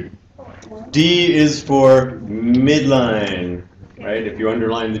amplitude. D is for midline. Right? If you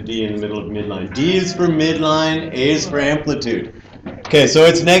underline the D in the middle of midline. D is for midline. A is for amplitude. Okay, so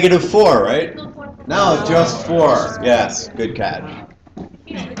it's -4, right? No, just 4. Yes, good catch.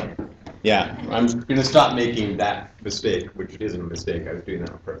 Yeah, I'm going to stop making that mistake, which isn't a mistake. I was doing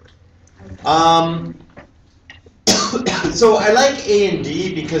that on purpose. So I like A and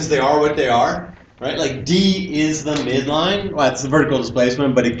D because they are what they are, right? Like D is the midline. Well, it's the vertical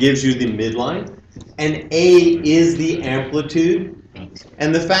displacement, but it gives you the midline. And A is the amplitude.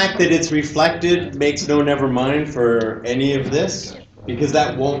 And the fact that it's reflected makes no never mind for any of this, because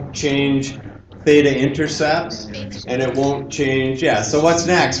that won't change theta intercepts, and it won't change, yeah. So what's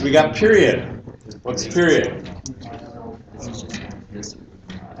next? We got period. What's period?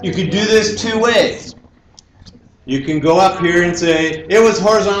 You could do this 2 ways. You can go up here and say, it was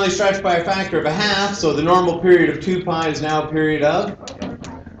horizontally stretched by a factor of 1/2, so the normal period of 2 pi is now a period of.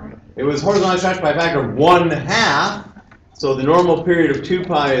 It was horizontally stretched by a factor of 1/2, so the normal period of 2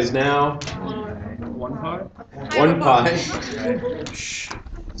 pi is now. 1 pi? 1 pi. Shh.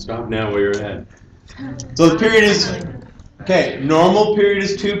 Stop now while you're ahead. So the period is, okay, normal period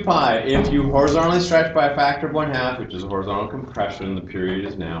is 2 pi. If you horizontally stretch by a factor of 1/2, which is a horizontal compression, the period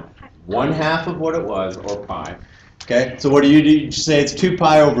is now 1/2 of what it was, or pi. Okay, so what do? You say it's 2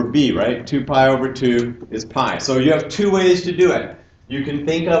 pi over b, right? 2 pi over 2 is pi. So you have 2 ways to do it. You can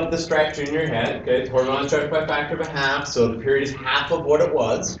think of the stretch in your head, okay? It's horizontally stretched by a factor of 1/2, so the period is half of what it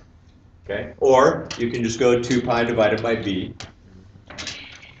was. Okay, or you can just go 2 pi divided by b.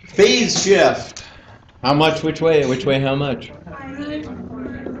 Phase shift. How much, which way? Which way, how much?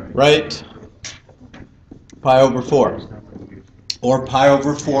 Right. Pi over 4. Or pi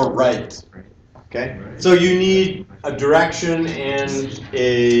over 4 right. Okay? So you need a direction and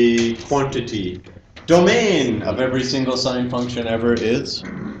a quantity. Domain of every single sine function ever is?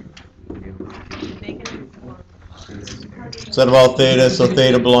 Set of all theta, so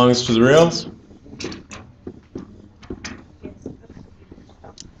theta belongs to the reals.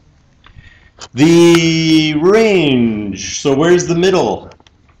 The range, so where's the middle?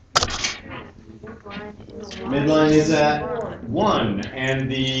 Midline is at 1, and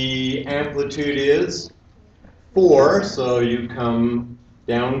the amplitude is 4, so you come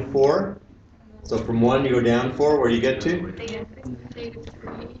down 4. So from 1 you go down 4, where do you get to?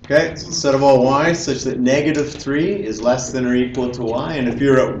 Okay, so set of all y such that -3 is less than or equal to y, and if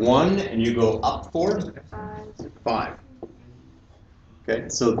you're at 1 and you go up 4, 5. Okay,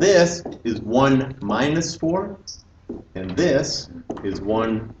 so this is 1 minus 4, And this is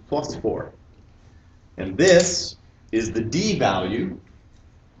 1 plus 4. And this is the D value,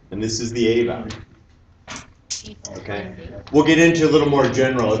 and this is the A value. Okay? We'll get into a little more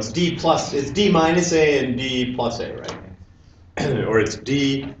general. It's D minus A and D plus A, right? Or it's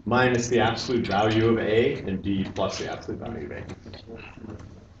D minus the absolute value of A and D plus the absolute value of A.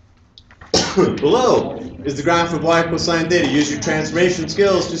 Below is the graph of y equals sine theta. Use your transformation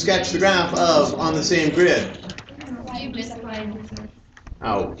skills to sketch the graph of on the same grid.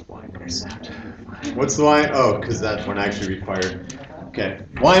 Oh, y-intercept. What's the y? Oh, because that one actually required. Okay,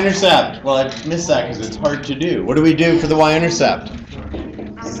 y-intercept. Well, I missed that because it's hard to do. What do we do for the y-intercept?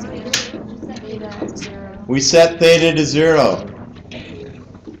 We set theta to 0.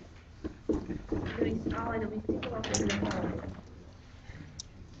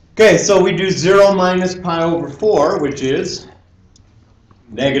 Okay, so we do 0 minus pi over 4, which is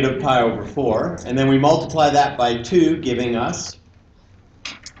negative pi over 4. And then we multiply that by 2, giving us.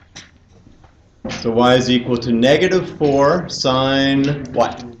 So y is equal to negative 4 sine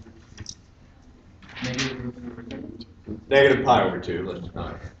what? Negative pi over 2. Let's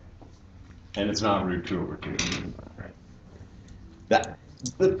not. And it's not root 2 over 2. That.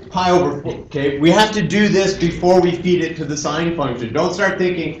 The pi over 4, okay, we have to do this before we feed it to the sine function. Don't start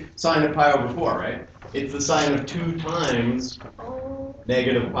thinking sine of pi over 4, right? It's the sine of 2 times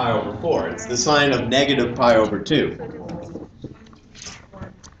negative pi over 4. It's the sine of negative pi over 2.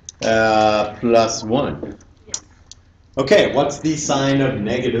 Plus 1. Okay, what's the sine of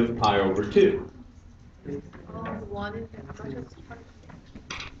negative pi over 2?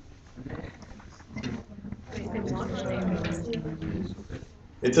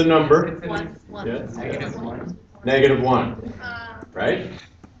 It's a number. One. Yes. Negative 1. Right?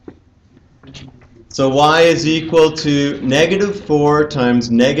 So y is equal to negative 4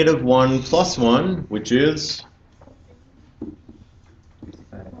 times negative 1 plus 1, which is.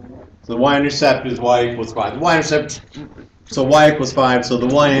 So the y-intercept is y equals 5. The y-intercept. So y equals 5. So the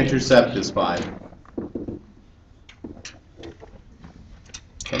y-intercept is 5.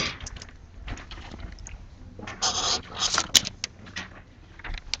 Okay.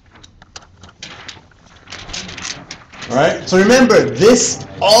 All right, so remember,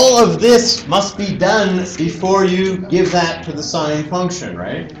 all of this must be done before you give that to the sine function,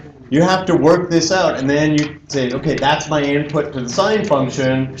 right? You have to work this out, and then you say, okay, that's my input to the sine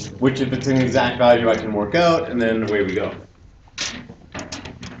function, which if it's an exact value I can work out, and then away we go.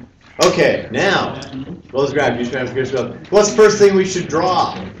 Okay, now, let's grab use transformation skills. What's the first thing we should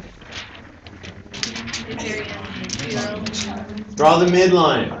draw? Draw the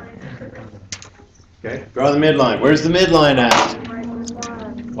midline. Okay, draw the midline. Where's the midline at?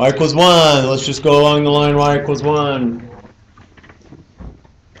 Y equals 1. Let's just go along the line y equals 1.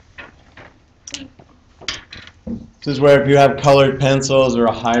 This is where if you have colored pencils or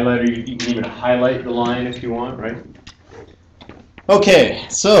a highlighter, you can even highlight the line if you want, right? Okay,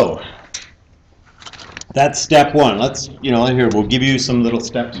 so that's step 1. Let's, here, we'll give you some little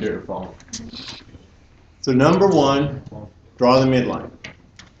steps here to follow. So number 1, draw the midline.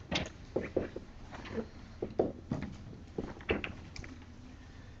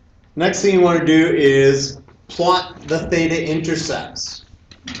 Next thing you want to do is plot the theta intercepts.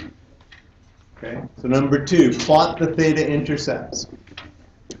 Okay, so number 2, plot the theta intercepts.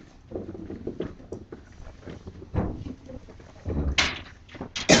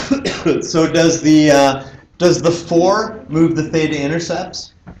 So does the 4 move the theta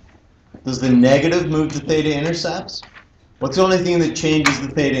intercepts? Does the negative move the theta intercepts? What's the only thing that changes the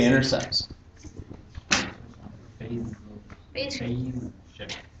theta intercepts? Phase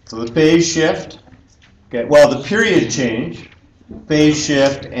shift. So the phase shift, okay, well the period change, phase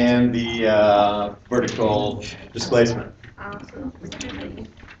shift, and the vertical displacement.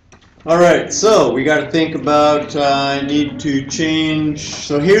 All right, so we got to think about, I need to change,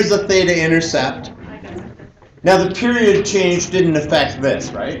 so here's the theta intercept. Now the period change didn't affect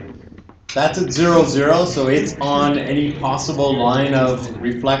this, right? That's at 0, 0, so it's on any possible line of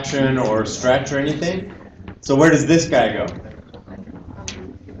reflection or stretch or anything. So where does this guy go?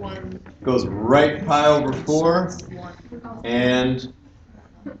 1. Goes right pi over 4 and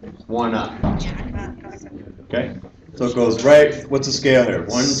 1 up. Okay? So it goes right, what's the scale here?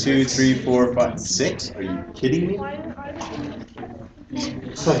 1, 2, 3, 4, 5, 6? Are you kidding me?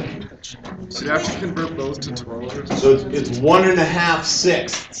 So you have to convert those to 12. So it's 1.5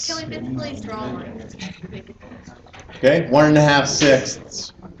 sixths. Can we basically draw a line? Okay, 1.5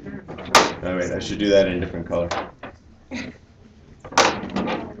 sixths. Oh wait, I should do that in a different color.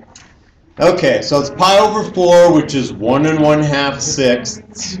 Okay, so it's pi over 4, which is 1 1/2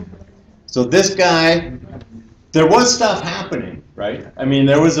 sixths. So this guy there was stuff happening, right? I mean,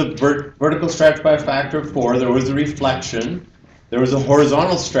 there was a vertical stretch by a factor of 4. There was a reflection. There was a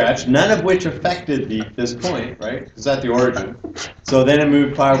horizontal stretch, none of which affected this point, right? It's at the origin. So then it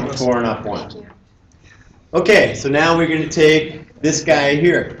moved pi over 4 and up 1. Okay, so now we're going to take this guy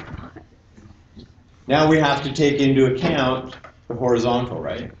here. Now we have to take into account the horizontal,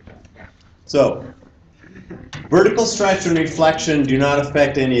 right? So vertical stretch and reflection do not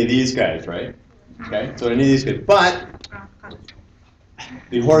affect any of these guys, right? Okay, so any of these guys. But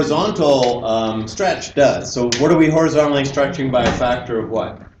the horizontal stretch does. So what are we horizontally stretching by a factor of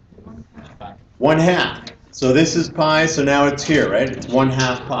what? 1/2. So this is pi, so now it's here, right? It's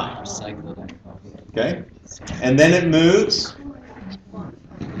 1/2 pi. Okay? And then it moves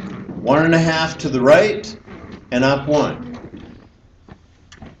 1.5 to the right and up 1.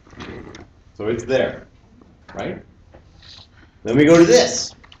 So it's there, right? Then we go to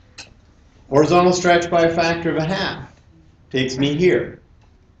this. Horizontal stretch by a factor of 1/2 takes me here.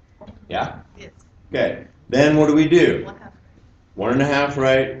 Yeah? Yes. Okay. Then what do we do? 1.5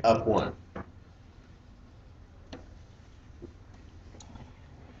 right, up 1.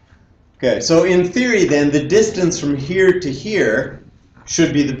 Okay, so in theory then, the distance from here to here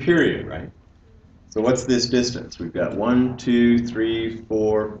should be the period, right? So what's this distance? We've got 1, 2, 3,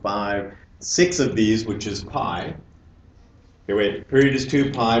 4, 5, 6 of these, which is pi. Okay, wait, period is 2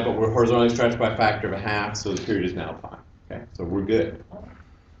 pi, but we're horizontally stretched by a factor of 1/2, so the period is now pi. Okay, so we're good.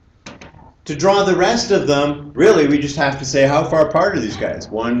 To draw the rest of them, really, we just have to say how far apart are these guys?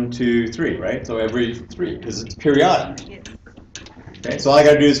 1, 2, 3, right? So every 3, because it's periodic. Yes. Okay, so all I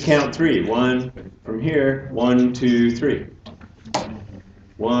got to do is count 3. 1 from here, 1, 2, 3.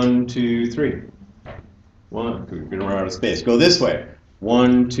 1, 2, 3. 1, we're going to run out of space. Go this way.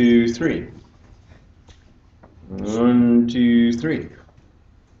 1, 2, 3. 1, 2, 3.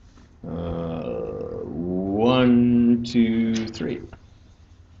 1, 2, 3.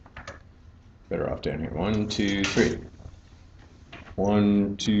 Better off down here. 1, 2, 3.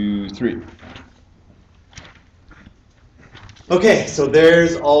 1, 2, 3. Okay, so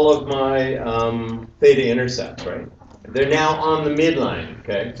there's all of my theta intercepts, right? They're now on the midline,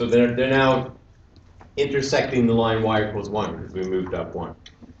 okay? So they're now intersecting the line y equals 1 because we moved up 1.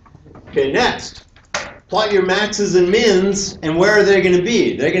 Okay, next. Plot your maxes and mins, and where are they going to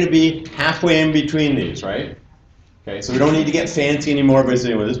be? They're going to be halfway in between these, right? Okay, so we don't need to get fancy anymore by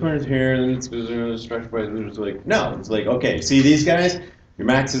saying, well, this one is here, and it's stretched by, it's like, no, it's like, okay, see these guys? Your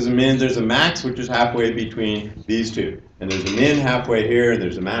maxes and mins, there's a max, which is halfway between these two. And there's a min halfway here, and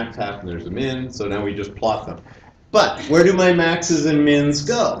there's a max half, and there's a min, so now we just plot them. But where do my maxes and mins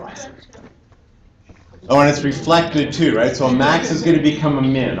go? Oh, and it's reflected too, right? So a max is going to become a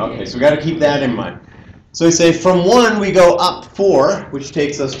min. Okay, so we got to keep that in mind. So we say from 1 we go up 4, which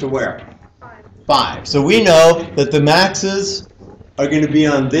takes us to where? 5. So we know that the maxes are going to be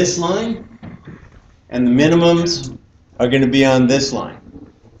on this line, and the minimums are going to be on this line.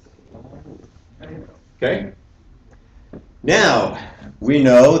 Okay? Now, we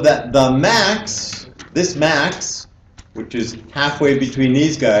know that the max, this max, which is halfway between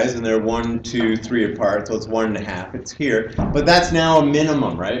these guys, and they're 1, 2, 3 apart, so it's 1.5, it's here. But that's now a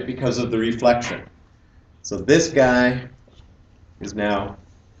minimum, right, because of the reflection. So this guy is now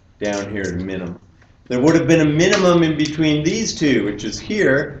down here at a minimum. There would have been a minimum in between these two, which is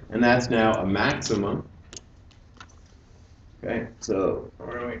here, and that's now a maximum. Okay, so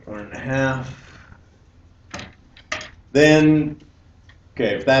where are we? 1.5. Then,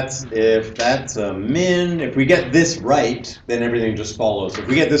 okay, if that's a min, if we get this right, then everything just follows. If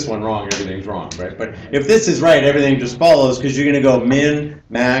we get this one wrong, everything's wrong, right? But if this is right, everything just follows because you're going to go min,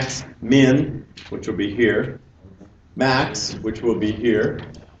 max, min, which will be here, max, which will be here,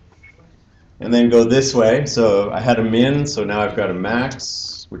 and then go this way. So I had a min, so now I've got a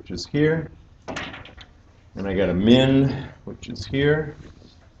max, which is here, and I got a min, which is here,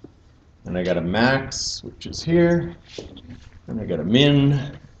 and I got a max, which is here, and I got a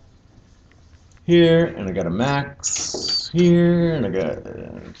min here, and I got a max here, and I got,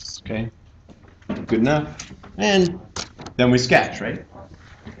 okay, good enough. And then we sketch, right?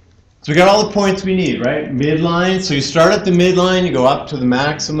 So we got all the points we need, right? Midline, so you start at the midline, you go up to the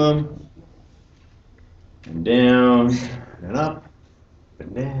maximum, and down, and up,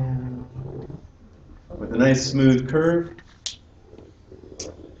 and down, with a nice smooth curve.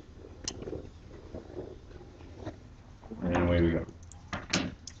 And away we go.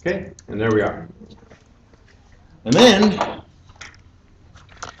 Okay, and there we are. And then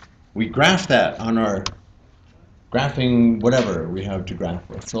we graph that on our graphing whatever we have to graph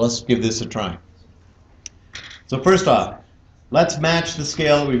with. So let's give this a try. So first off, let's match the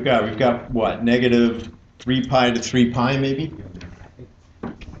scale that we've got. We've got what? -10 3 pi to 3 pi maybe?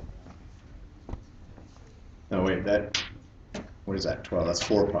 No, wait, that, what is that, 12? That's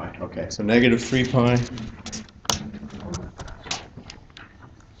 4 pi. Okay, so negative 3 pi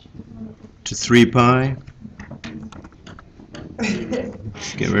to 3 pi.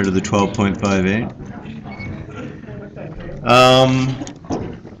 Get rid of the 12.58.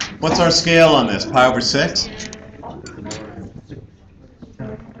 What's our scale on this? Pi over 6?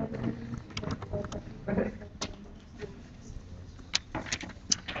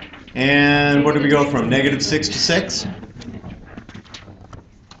 And where do we go from? Negative 6 to 6?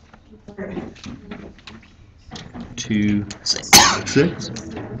 To 6.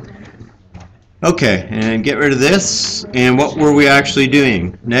 Okay, and get rid of this. And what were we actually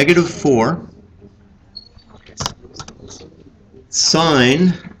doing? Negative 4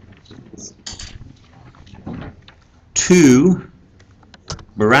 sine 2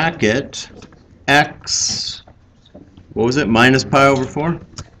 bracket x, what was it? Minus pi over 4?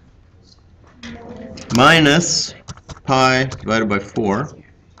 Minus pi divided by 4.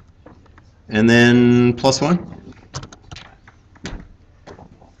 And then plus 1.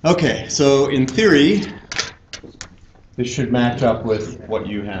 Okay, so in theory, this should match up with what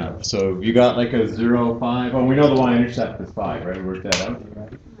you have. So you got like a 0, 5. Oh, we know the y-intercept is 5, right? We worked that out.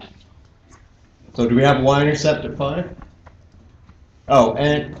 So do we have a y-intercept at 5? Oh,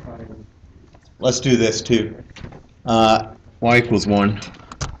 and let's do this too. Y equals 1.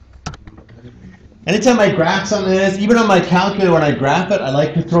 Anytime I graph something like this, even on my calculator when I graph it, I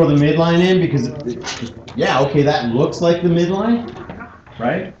like to throw the midline in because, yeah, okay, that looks like the midline,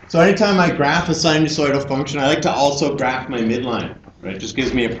 right? So anytime I graph a sinusoidal function, I like to also graph my midline, right? It just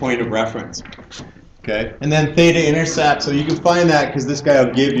gives me a point of reference, okay? And then theta intercept, so you can find that because this guy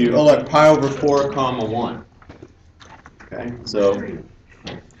will give you, oh look, pi over 4 comma 1, okay? So,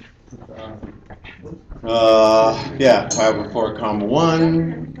 yeah, pi over 4 comma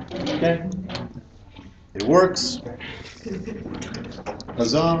 1, okay? It works.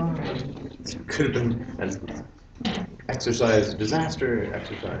 Huzzah. Could have been an exercise disaster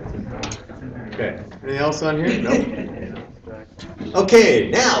exercise. Okay. Anything else on here? No. Okay,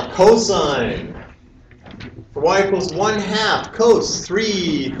 now cosine. For y equals 1/2 cos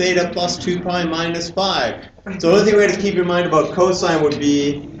 3 theta plus 2 pi minus 5. So the only thing we have to keep in mind about cosine would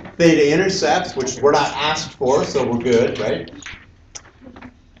be theta intercepts, which we're not asked for, so we're good, right?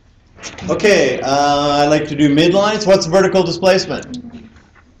 Okay, I like to do midlines. What's vertical displacement?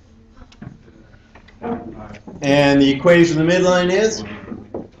 And the equation of the midline is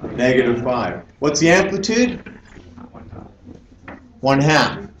negative 5. What's the amplitude?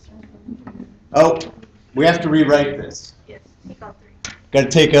 1/2. Oh, we have to rewrite this. Yes, take out 3. Got to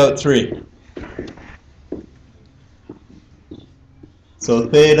take out 3. So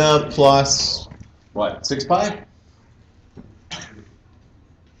theta plus, what, 6 pi?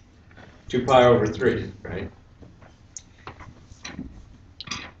 2 pi over 3, right?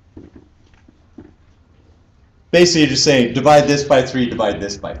 Basically, you're just saying divide this by 3, divide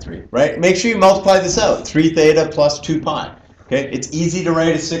this by 3, right? Make sure you multiply this out. 3 theta plus 2 pi. Okay, it's easy to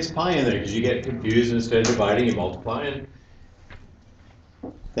write a 6 pi in there because you get confused. Instead of dividing, you multiply, and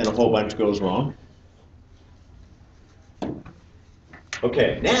then a whole bunch goes wrong.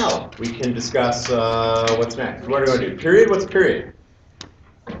 Okay, now we can discuss what's next. What do I do? Period? What's period?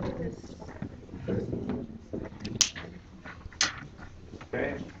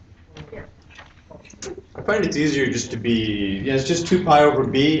 Okay. I find it's easier just to be, yeah, it's just 2 pi over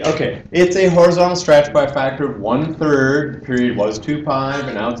b. Okay, it's a horizontal stretch by a factor of 1/3. The period was 2 pi,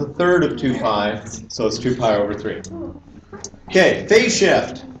 but now it's 1/3 of 2 pi, so it's 2 pi over 3. Okay, phase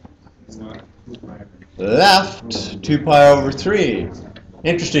shift. Left, 2 pi over 3.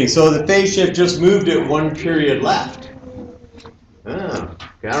 Interesting, so the phase shift just moved it 1 period left. Oh,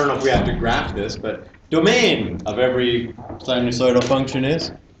 okay, I don't know if we have to graph this, but domain of every sinusoidal function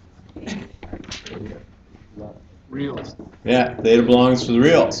is? Reals. Yeah, theta belongs to the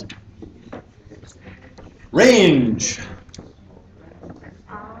reals. Range.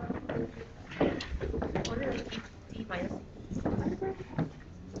 What is D minus?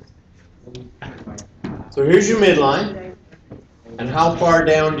 So here's your midline. And how far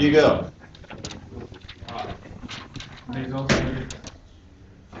down do you go?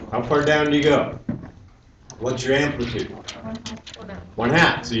 How far down do you go? What's your amplitude?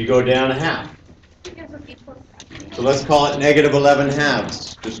 1/2. So you go down 1/2. So let's call it negative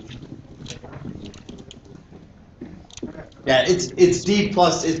 11/2. Just, yeah, it's d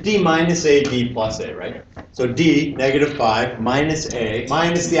plus, it's d minus a, d plus a, right? So d, negative 5, minus a,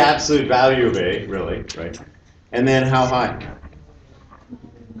 minus the absolute value of a, really, right? And then how high?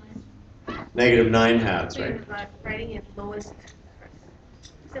 Negative 9 halves, right? Writing it lowest first.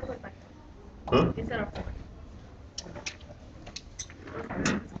 Simplify. Huh? Instead of 4.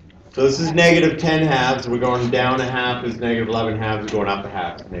 So this is negative 10 halves. We're going down a half is negative 11 halves. We're going up a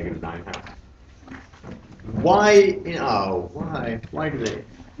half is negative 9 halves. Why? Why? Why do they?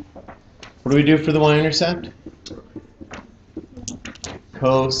 What do we do for the y-intercept?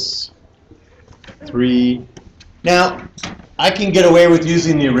 Cos 3. Now, I can get away with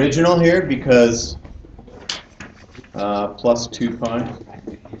using the original here because plus 2 pi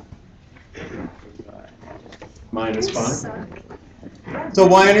minus 5. So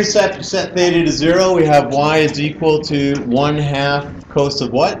y-intercept, set theta to 0. We have y is equal to 1/2 cos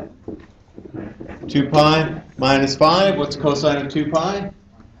of what? 2 pi minus 5. What's cosine of 2 pi?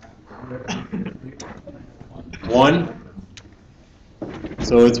 1.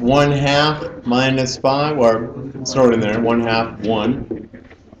 So it's 1/2 minus 5, or sort in there, 1/2, 1.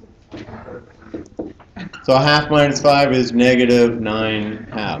 So 1/2 minus 5 is negative 9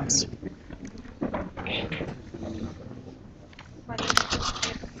 halves.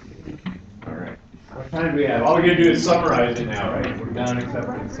 All right. What time do we have? All we're going to do is summarize it now, right? We're done except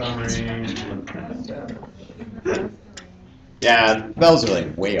for the summary. Yeah, the bells are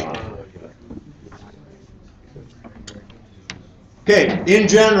like way off. Okay, in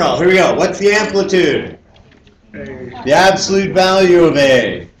general, here we go. What's the amplitude? The absolute value of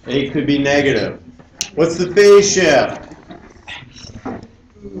A. A could be negative. What's the phase shift?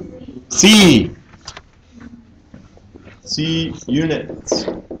 C. C units.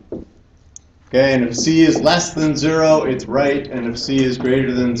 Okay, and if C is less than 0, it's right, and if C is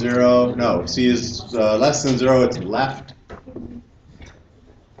greater than 0, no, if C is less than 0, it's left.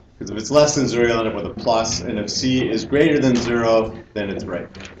 Because if it's less than 0, you'll end up with a plus, and if C is greater than 0, then it's right.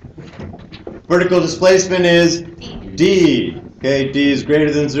 Vertical displacement is D. Okay, D is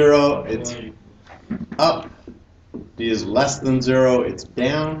greater than 0, it's up. D is less than 0, it's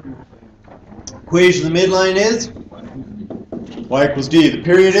down. Equation of the midline is y equals D. The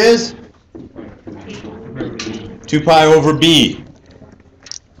period is 2 pi over B.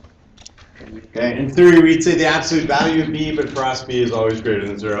 Okay, in theory, we'd say the absolute value of B, but for us, B is always greater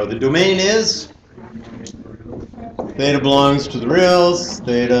than 0. The domain is theta belongs to the reals,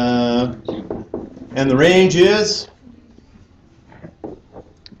 theta, and the range is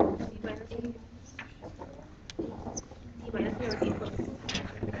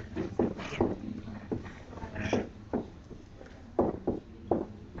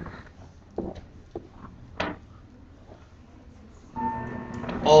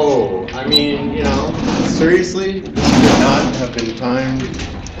oh, I mean, seriously, this could not have been timed.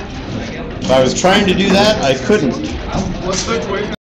 If I was trying to do that, I couldn't. What's the equation?